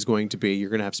Mario is going to be you're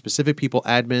going to have specific people,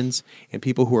 admins, and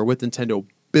people who are with Nintendo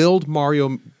build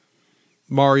Mario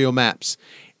maps.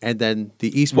 And then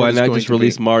the esport Why is not going just to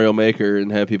release be, Mario Maker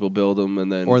and have people build them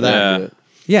and then Or that. do it?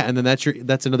 yeah, and then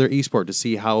that's another esport to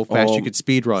see how fast you could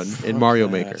speed run in Mario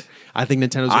that. Maker. I think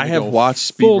Nintendo's I going to have go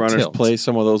watched full speedrunners tilt. play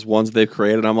some of those ones they've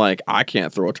created. I'm like, I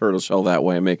can't throw a turtle shell that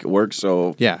way and make it work.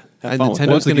 So Yeah. Have And fun with it.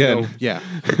 Nintendo's Once going to go again.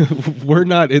 yeah. We're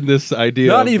not in this idea.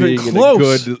 not of even being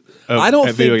close. In a good, I don't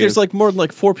at think video there's games. like more than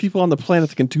like 4 people on the planet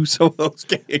that can do some of those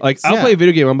games. Like I'll Yeah. play a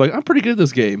video game. I'm like I'm pretty good at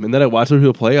this game, and then I watch other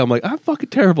people play. I'm like I'm fucking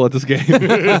terrible at this game.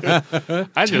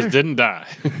 I just didn't die.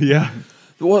 yeah.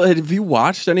 well, have you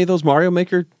watched any of those Mario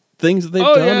Maker things that they've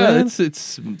Oh done? yeah, man?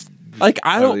 it's Like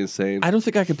I utterly don't, insane. I don't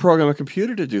think I could program a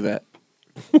computer to do that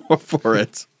for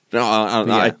it. No, I don't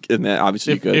know. Yeah. And then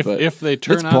obviously you could, but if they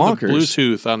turn it's on bonkers. the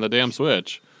Bluetooth on the damn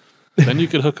Switch, then you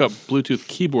could hook up Bluetooth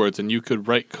keyboards and you could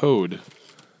write code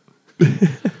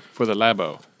for the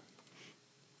Labo.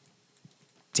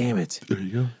 Damn it. There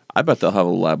you go. I bet they'll have a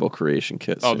Labo creation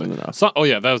kit Oh, soon enough.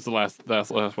 yeah, that was the last. That's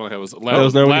the last one I had. Was That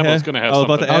was not what you Labo's had? going to have I was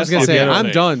about something. to I was ask going you to if you say, had I'm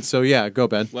anything. done, so yeah, go,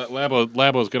 Ben.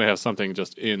 Labo's going to have something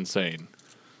just insane.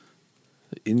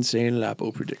 Insane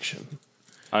Labo prediction.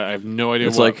 I have no idea.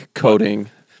 It's what like coding,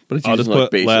 but it's I'll just using like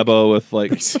put basic. Labo with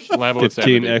like Labo 15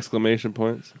 insanity. exclamation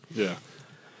points. Yeah,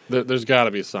 there's got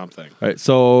to be something. All right,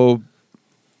 so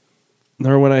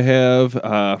another one I have.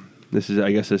 This is,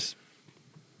 I guess, this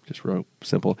just real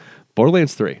simple.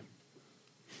 Borderlands 3.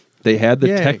 They had the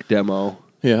Yay. tech demo.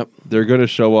 Yep. They're going to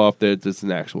show off that it's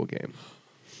an actual game.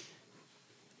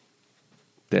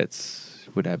 That's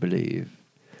what I believe,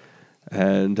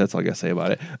 and that's all I got to say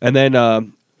about it. And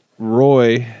then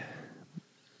Roy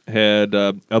had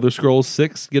Elder Scrolls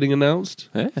 6 getting announced.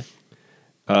 Yeah.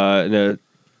 And a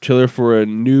trailer for a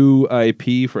new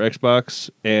IP for Xbox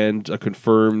and a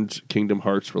confirmed Kingdom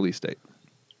Hearts release date.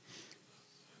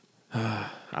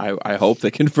 I hope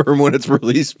they confirm when it's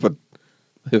released, but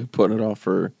they've been putting it off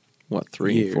for what,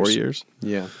 3, 4 years?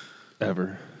 Yeah.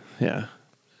 Ever. Yeah.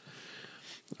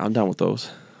 I'm done with those.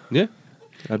 Yeah.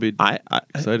 I'd be I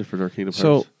excited for Dark Kingdom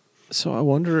Hearts. so I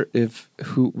wonder if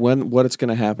what it's going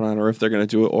to happen on, or if they're going to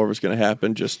do it, or if it's going to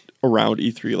happen just around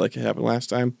E3 like it happened last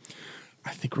time.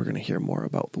 I think we're going to hear more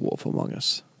about The Wolf Among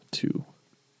Us 2.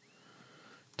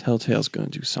 Telltale's going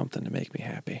to do something to make me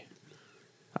happy.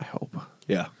 I hope.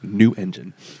 Yeah. New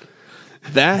engine.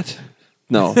 That's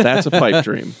a pipe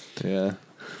dream. Yeah.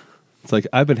 It's like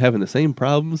I've been having the same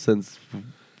problem since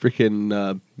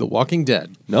freaking The Walking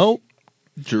Dead.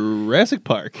 Jurassic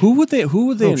Park. Who would they Oh,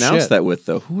 announce shit. that with,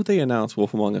 though? Who would they announce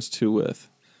Wolf Among Us 2 with?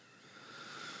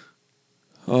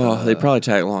 Oh, they probably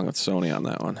tag along with Sony on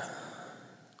that one.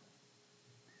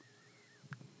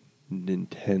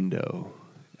 Nintendo.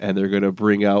 And they're going to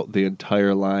bring out the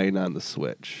entire line on the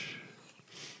Switch.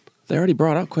 They already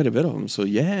brought out quite a bit of them, so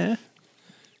yeah.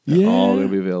 They're all going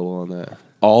to be available on that.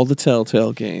 All the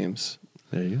Telltale games.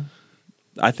 There you go.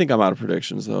 I think I'm out of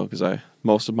predictions, though, because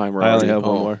most of mine were I only already have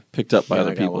one more. picked up by Yeah,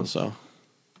 other I got people, one. so.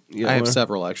 I have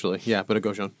several, actually. Yeah, but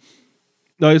go, Sean.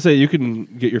 No, I say you can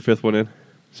get your fifth one in.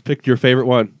 Just pick your favorite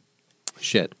one.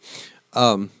 Shit.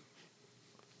 I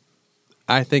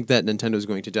think that Nintendo is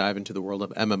going to dive into the world of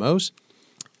MMOs,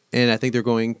 and I think they're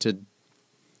going to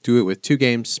do it with 2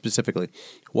 games specifically.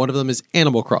 One of them is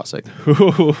Animal Crossing.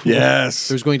 Yes.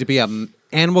 There's going to be a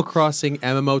Animal Crossing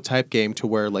MMO type game to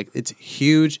where like it's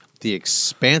huge, the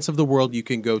expanse of the world. You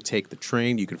can go take the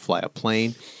train, you can fly a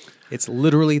plane. It's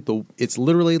literally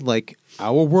like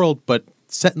our world, but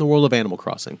set in the world of Animal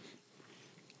Crossing.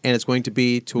 And it's going to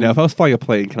be to Now, if I was flying a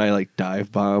plane, can I like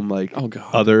dive bomb like Oh,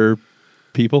 God. other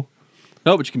people?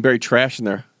 No, but you can bury trash in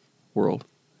their world.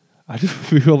 I just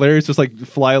feel hilarious. Just like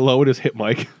fly low and just hit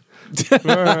Mike.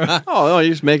 Oh, no, you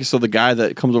just make it so the guy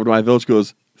that comes over to my village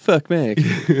goes, fuck Mike.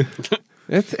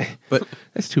 but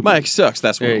That's too Mike much. sucks.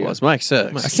 That's what There it you go. was. Mike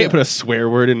sucks. I can't put a swear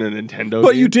word in a Nintendo.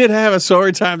 But game. you did have it. So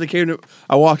every time they came to,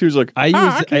 I walked through, he was like, I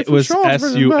used can't it was control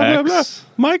it, blah, blah, blah. SUX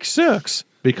Mike sucks.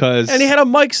 because And he had a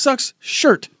Mike sucks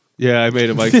shirt. yeah, I made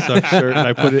a Mike Sucks shirt and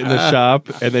I put it in the shop,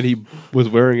 and then he was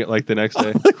wearing it like the next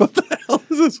day. What the hell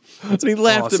is this? And he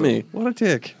laughed awesome. at me. What a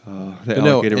dick. The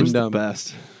no, alligator was and, the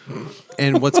best.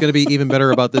 and what's going to be even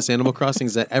better about this Animal Crossing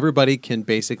is that everybody can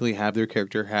basically have their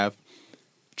character have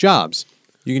jobs.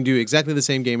 You can do exactly the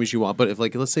same game as you want, but if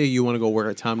like let's say you want to go work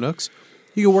at Tom Nook's,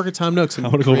 you can work at Tom Nook's. And I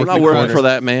wanna go create work I'm at not the working character. for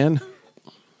that, man.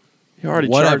 You already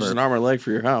Whatever. charged an arm and a leg for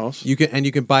your house. You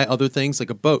can buy other things like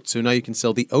a boat. So now you can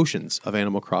sell the oceans of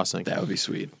Animal Crossing. That would be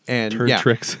sweet. And Turn yeah,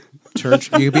 tricks. you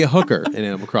could be a hooker in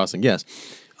Animal Crossing. Yes.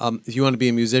 If you want to be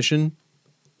a musician,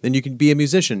 then you can be a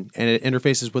musician, and it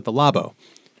interfaces with the Labo,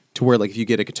 to where like if you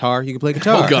get a guitar, you can play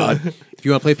guitar. Oh, God. If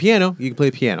you want to play piano, you can play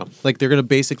piano. Like they're gonna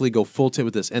basically go full tip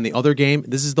with this. And the other game,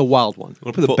 this is the wild one.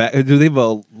 Wanna put the do they have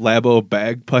a Labo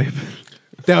bagpipe?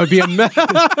 That would be a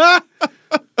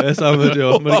That's what I'm gonna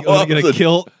do. I'm gonna get a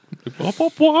kilt.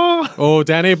 oh,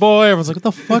 Danny boy! Everyone's like, what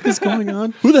the fuck is going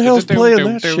on? Who the hell's playing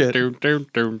that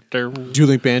shit?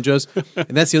 Dueling banjos. And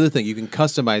that's the other thing. You can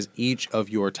customize each of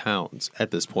your towns at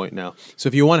this point now. So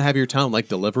if you want to have your town like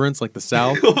Deliverance, like the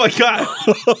South, Oh my god!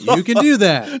 you can do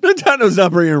that. Nintendo's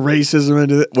not bringing racism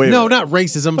into it. Wait, No, not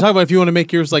racism. I'm talking about if you want to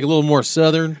make yours like a little more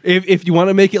Southern. If you want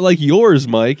to make it like yours,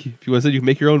 Mike, if you want to, you can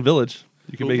make your own village.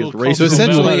 You can make it as Little racist So as cultural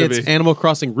you essentially, want it's to be. Animal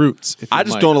Crossing roots. If you I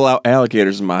just might. don't allow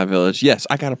alligators in my village. Yes,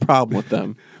 I got a problem with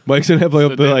them. Mike's gonna have The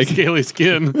be damn like scaly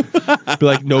skin. be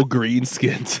like no green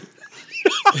skins.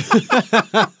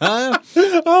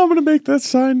 Oh, I'm gonna make that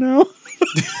sign now.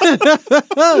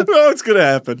 No, it's gonna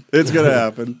happen. It's gonna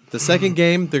happen. The second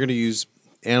game, they're going to use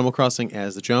Animal Crossing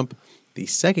as the jump. The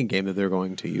second game that they're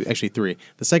going to use, actually three.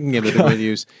 The second game that they're going to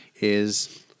use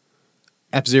is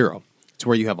F-Zero. To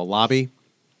where you have a lobby.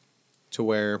 To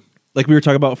where, Like we were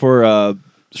talking about for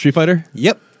Street Fighter.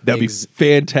 yep, That'd be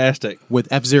fantastic. with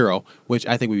F-Zero, which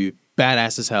I think would be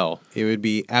badass as hell. It would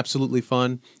be absolutely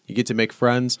fun. You get to make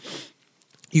friends.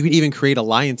 You can even create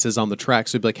alliances on the track.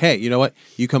 So it'd be like, hey, you know what?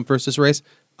 You come first this race.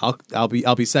 I'll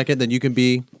be second. Then you can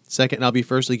be second, and I'll be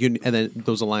first. And then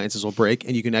those alliances will break,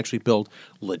 and you can actually build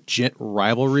legit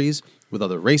rivalries with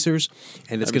other racers.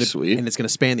 And it's That'd be gonna sweet. and it's gonna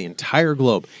span the entire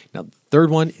globe. Now, the third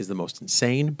one is the most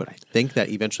insane, but I think that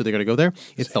eventually they're gonna go there.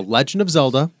 It's the Legend of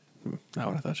Zelda. Not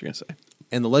what I thought you were gonna say.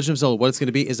 And the Legend of Zelda, what it's going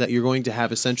to be is that you're going to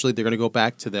have essentially they're going to go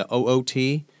back to the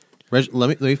OOT.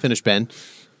 Let me finish, Ben.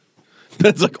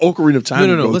 That's like Ocarina of Time.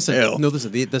 No. goes Listen, hell.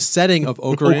 listen. The setting of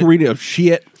Ocarina, Ocarina of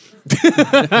shit.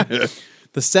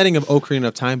 the setting of Ocarina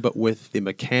of Time, but with the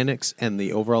mechanics and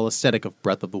the overall aesthetic of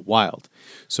Breath of the Wild.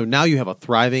 So now you have a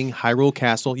thriving Hyrule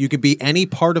Castle. You could be any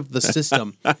part of the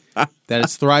system that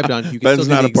it's thrived on. You can Ben's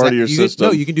still do not the a part of exact- your you can- system.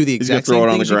 No, you can do the He's gonna exact throw same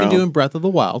it on things the you can do ground. in Breath of the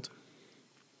Wild.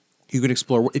 You can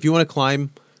explore if you want to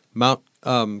climb Mount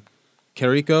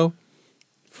Kariko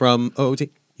from OOT.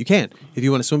 You can. If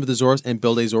you want to swim with the Zoras and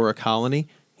build a Zora colony,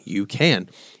 you can.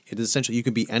 It is essentially you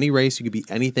can be any race, you could be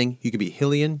anything. You could be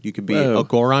Hylian, you could be Whoa. a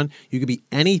Goron, you could be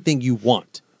anything you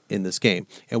want in this game.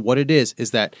 And what it is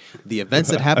that the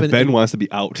events that happen. Ben wants to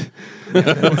be out.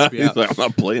 He's like, I'm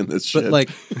not playing this shit. but like,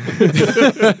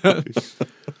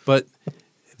 but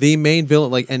the main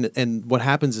villain, like, and what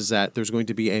happens is that there's going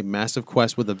to be a massive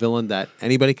quest with a villain that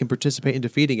anybody can participate in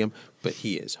defeating him, but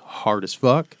he is hard as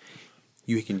fuck.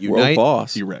 You can world unite.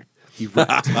 boss. You wrecked. You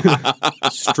wrecked.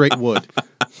 Straight wood.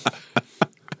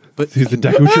 But He's the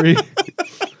Deku tree.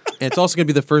 and it's also going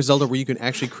to be the first Zelda where you can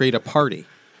actually create a party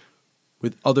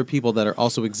with other people that are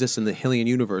also exist in the Hylian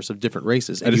universe of different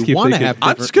races, and just you keep want to thinking- have.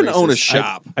 I'm just gonna different own a races.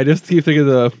 shop. I just keep thinking of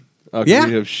the Ocarina Yeah.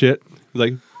 of shit.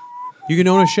 Like, You can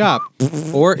own a shop,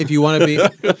 or if you want to be.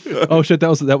 oh shit, that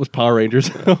was Power Rangers.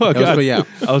 Oh god, but yeah.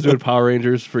 I was doing Power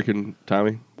Rangers. Freaking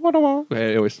Tommy.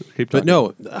 Okay, anyways, keep But talking. no,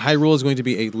 Hyrule is going to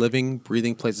be a living,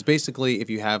 breathing place. It's basically if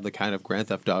you have the kind of Grand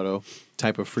Theft Auto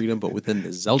type of freedom, but within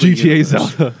the Zelda GTA universe.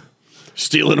 Zelda.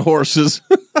 Stealing horses.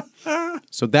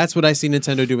 So that's what I see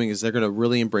Nintendo doing is they're going to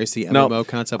really embrace the No, MMO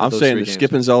concept. I'm with those saying three they're games.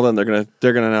 skipping Zelda and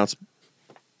they're gonna announce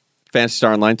Phantasy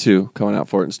Star Online 2 coming out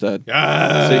for it instead. See,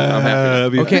 I'm happy.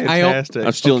 That'd be Okay, fantastic.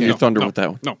 I'm stealing Okay. your thunder No, with that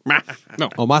one. No, no.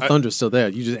 Oh, my Thunder's still there.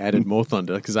 You just added Mo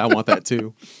Thunder because I want that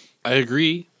too. I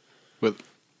agree with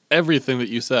everything that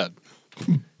you said,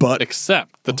 But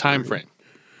except the time frame.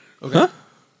 Okay.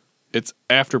 It's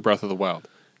after Breath of the Wild.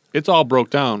 It's all broke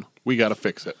down. We got to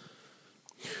fix it.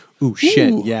 Ooh,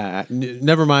 shit. Ooh. Yeah.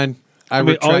 Never mind. I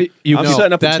mean, retract. I'm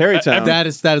setting up a that,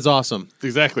 Terrytown. that is awesome.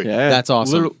 Exactly. Yeah. That's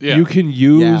awesome. Literally, yeah. You can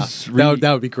Yeah, use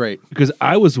that would be great. because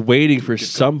I was waiting for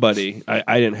somebody.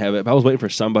 I didn't have it, but I was waiting for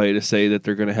somebody to say that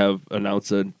they're going to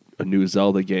announce a new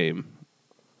Zelda game,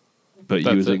 but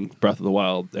That's using Breath of the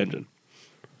Wild engine.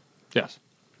 Yes.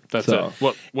 That's So-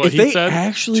 it. What if he they said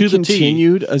actually to the T,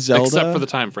 continued a Zelda except for the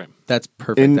time frame. That's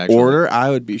perfect. in actually. order, I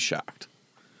would be shocked.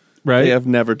 Right? They have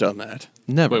never done that.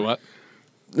 Never. Wait, what?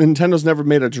 Nintendo's never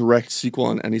made a direct sequel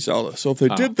on any Zelda. So if they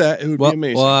did that, it would Well, be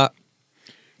amazing.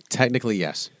 technically,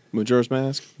 yes. Majora's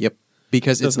Mask. Yep.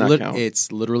 Because Does it's not count.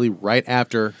 it's literally right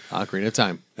after Ocarina of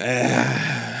Time.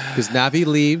 Because Navi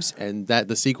leaves, and that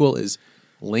the sequel is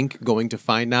Link going to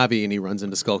find Navi, and he runs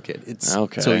into Skull Kid. It's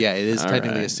Okay. So yeah, it is All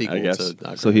technically right. a sequel I guess. to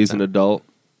Ocarina So he's of an Time. adult.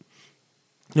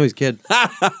 No, he's a kid.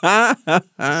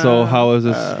 So how is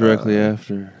this directly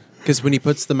after? Because when he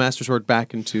puts the Master Sword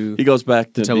back into He goes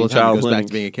back to the Temple being of Time, he child goes back Link.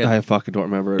 to being a kid. I fucking don't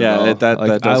remember it Yeah, at all.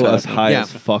 that does I was happen. high Yeah.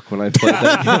 as fuck when I played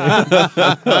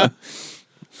that.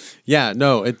 Yeah,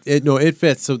 no, it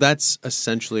fits. So that's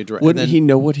essentially direct. Wouldn't he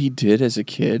know what he did as a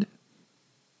kid?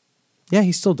 Yeah,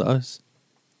 he still does.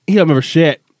 He don't remember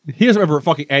shit. He doesn't remember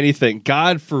fucking anything.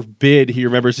 God forbid he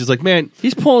remembers. He's like, man.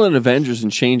 He's pulling an Avengers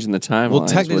and changing the timeline. Well,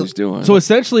 That's technically- what he's doing. So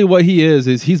essentially, what he is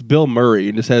he's Bill Murray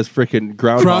and just has freaking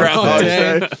Groundhog Groundhog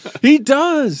Day. Day. he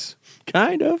does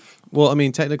kind of. Well, I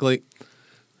mean, technically,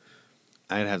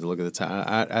 I'd have to look at the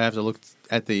time. I have to look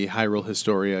at the Hyrule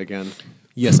Historia again.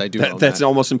 Yes, I do. Own That's that.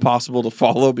 almost impossible to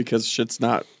follow because shit's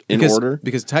not in order.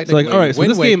 Because It's technically, like, all right, so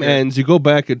Wind this game Waker- ends. You go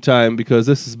back in time because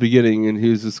this is beginning, and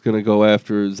he's just going to go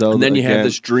after Zelda. And then you again. have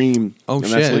this dream. Oh, and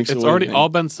that's shit. Link's It's already Awakening. all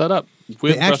been set up with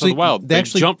Breath of actually- the Wild. they They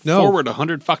actually- jump no. forward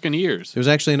 100 fucking years. There was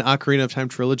actually an Ocarina of Time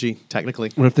trilogy,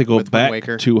 technically. What if they go with Wind back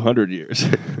Waker. 200 years?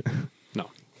 No.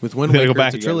 With Wind They gotta Waker, go back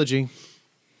it's a again. trilogy.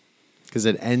 Because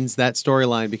it ends that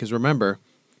storyline. Because remember,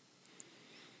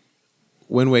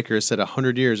 Wind Waker is set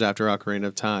 100 years after Ocarina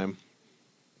of Time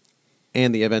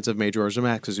and the events of Majora's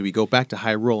Mask. Because we go back to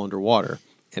Hyrule underwater,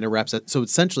 and it wraps it. So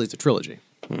essentially, it's a trilogy.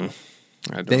 I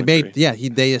don't They agree.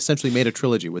 made, they essentially made a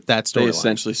trilogy with that They storyline.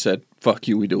 essentially said, "Fuck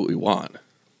you, we do what we want."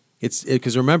 It's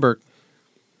because remember,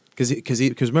 because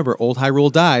remember, old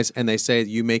Hyrule dies, and they say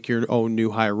you make your own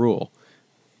new Hyrule.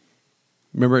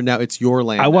 Remember, now it's your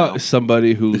land. I now. want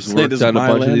somebody who's This land worked is on a my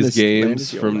bunch of land, these this land games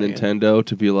is your from land. Nintendo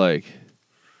to be like,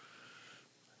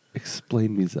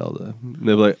 explain me Zelda. And they'd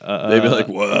be like, They'd be like,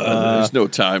 "What? There's no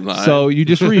timeline." so you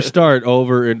just restart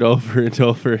over and over and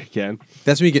over again.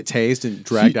 That's when you get tased and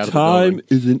dragged out of the time building.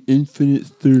 is an infinite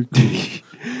circle.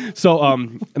 So,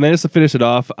 and then just to finish it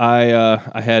off, I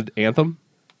had Anthem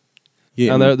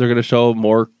Yeah, on there. They're going to show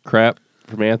more crap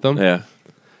from Anthem, yeah.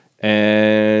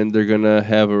 and they're going to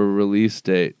have a release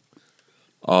date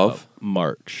Of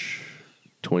March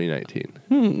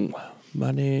 2019.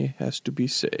 money has to be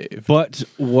saved. But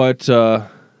what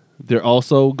they're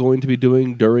also going to be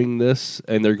doing during this,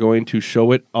 and they're going to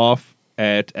show it off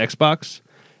at Xbox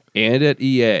and at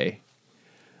EA.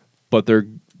 But they're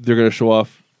going to show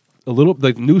off a little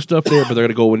like new stuff there, but they're going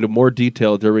to go into more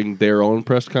detail during their own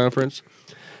press conference.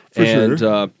 For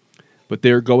sure. But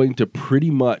they're going to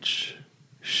pretty much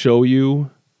show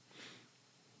you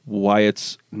why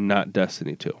it's not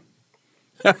Destiny 2.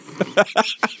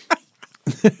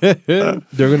 They're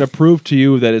going to prove to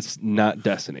you that it's not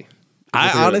Destiny.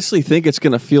 I honestly think it's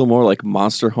going to feel more like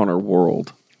Monster Hunter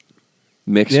World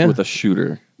mixed Yeah. with a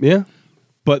shooter. Yeah,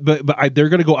 but they're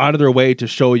going to go out of their way to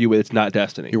show you it's not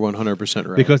Destiny you're 100%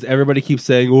 right. because everybody keeps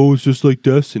saying, "Oh, it's just like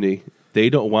Destiny." They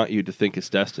don't want you to think it's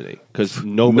Destiny because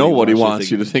Nobody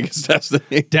wants you to think it's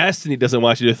Destiny. Destiny doesn't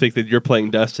want you to think that you're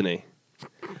playing Destiny.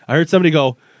 I heard somebody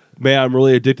go, "Man, I'm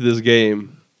really addicted to this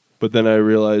game," but then I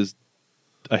realized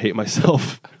I hate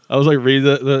myself. I was like reading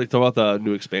talk about the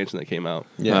new expansion that came out.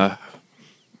 yeah,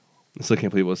 I still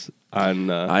can't believe it was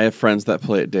on. I have friends that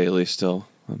play it daily still,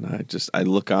 and I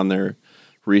look on there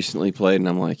recently played, and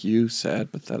I'm like, you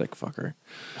sad, pathetic fucker.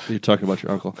 You're talking about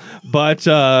your uncle, but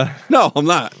No, I'm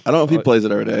not. I don't know if he plays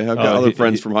it every day. I've got Oh, other he-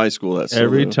 friends he- from high school that still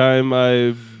every do. time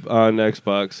I'm on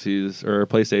Xbox, or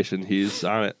PlayStation, he's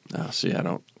on it. Oh, see, I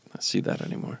don't see that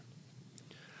anymore.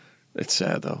 It's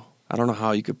sad though. I don't know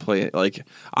how you could play it. Like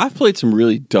I've played some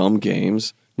really dumb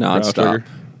games nonstop.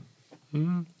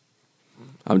 Trigger.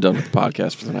 I'm done with the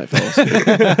podcast for the night,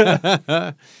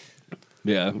 fellas.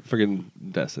 Yeah, freaking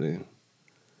Destiny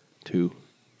 2.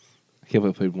 I can't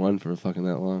believe I played 1 for fucking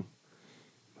that long.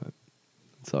 But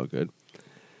it's all good.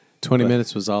 20 but-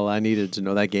 minutes was all I needed to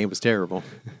know that game was terrible.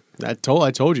 I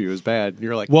told you it was bad.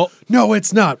 You're like, Well, no,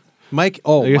 it's not. Mike.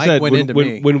 Oh, like I Mike said, went into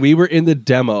me. when we were in the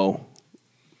demo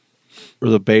or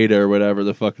the beta or whatever,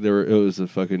 it was a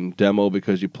fucking demo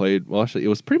because you played. Well, actually, it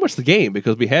was pretty much the game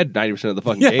because we had 90% of the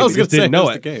fucking yeah, game. I was We gonna just say didn't know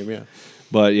was it. the game. Yeah.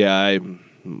 But yeah,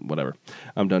 whatever.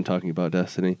 I'm done talking about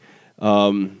Destiny.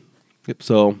 Yep.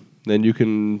 So then you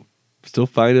can still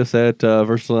find us at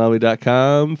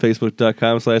versatileanomaly.com,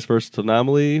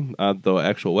 facebook.com/versatileanomaly. On the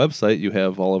actual website, you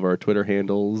have all of our Twitter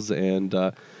handles, and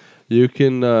you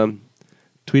can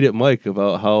tweet at Mike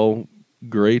about how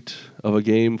great of a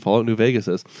game Fallout New Vegas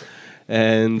is.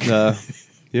 And yeah,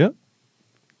 I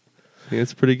think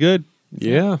it's pretty good.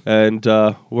 Yeah. And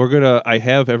I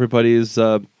have everybody's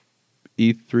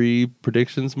E3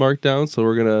 predictions marked down, so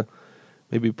we're gonna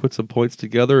maybe put some points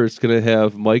together. It's gonna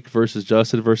have Mike versus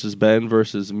Justin versus Ben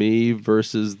versus me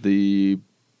versus the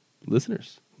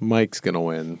listeners. Mike's gonna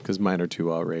win because mine are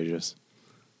too outrageous.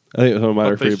 I think some of mine are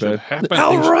But they pretty should bad. happen.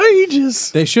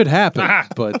 Outrageous. They should happen,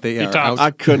 but they He are. talks.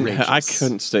 I couldn't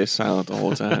outrageous. stay silent the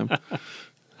whole time.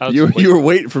 I was You waiting. were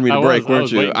waiting for me to I break, was- I weren't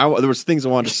was you? waiting. There was things I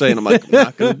wanted to say, and I'm like, I'm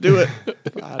not going to do it.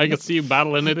 I could see you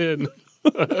bottling it in.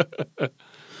 All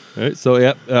right, so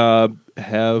yep,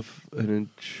 have an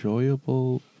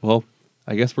enjoyable. Well,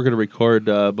 I guess we're gonna record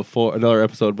before another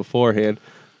episode beforehand,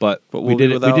 but But we we'll did be it.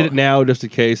 We without- did it now just in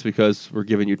case because we're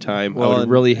giving you time. Well, I would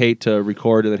and- really hate to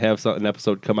record and then have an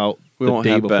episode come out We the won't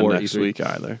day have Ben before next E3. week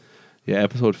either. Yeah,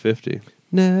 episode 50.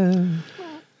 No.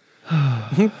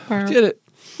 Did it.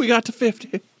 We got to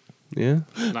 50. Yeah,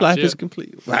 Not Life yet. is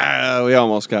complete. Wow, we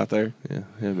almost got there. yeah,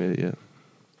 haven't made it yet.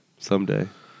 Someday.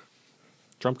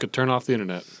 Trump could turn off the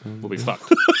internet. We'll be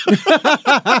fucked.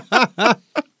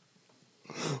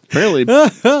 Apparently,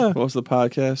 what was the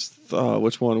podcast?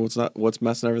 Which one? What's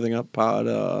messing everything up?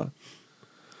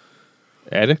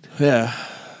 Addict? Yeah.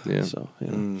 Yeah. So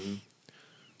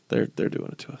they're doing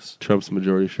it to us. Trump's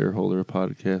majority shareholder of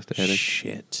Podcast Addict.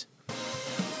 Shit.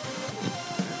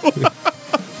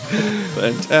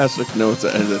 Fantastic note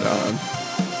to end it on.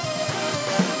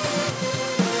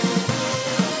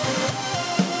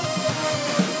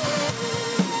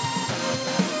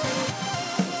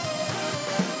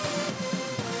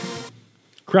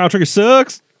 Crown Trigger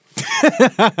sucks.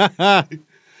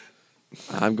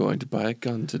 I'm going to buy a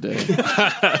gun today.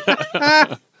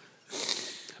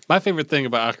 My favorite thing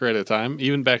about Ocarina of Time,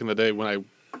 even back in the day when I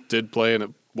did play and it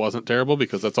wasn't terrible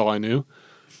because that's all I knew.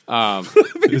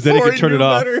 Is that he could turn it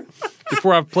off.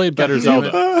 Before I played better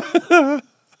Zelda,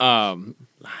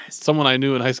 someone I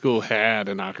knew in high school had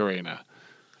an Ocarina,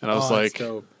 and I was like,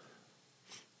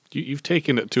 "You've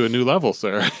taken it to a new level,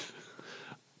 sir."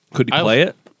 Could he play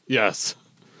it? Yes,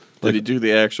 Did he do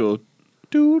the actual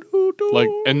like,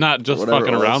 and not just Whatever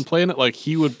fucking it was. around playing it. Like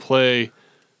he would play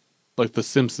like the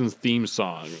Simpsons theme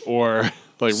song or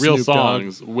like real Snoop Dogg.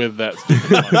 songs with that stupid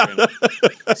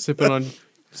ocarina.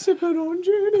 sipping on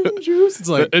gin and juice. It's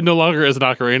like It no longer is an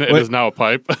ocarina; it Wait. is now a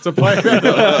pipe. it's a pipe.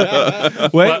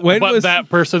 But When was that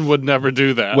person would never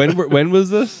do that. when was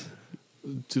this?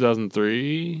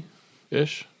 2003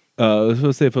 ish. I was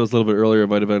supposed to say if it was a little bit earlier, it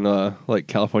might have been like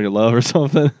California Love or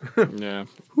something. Yeah.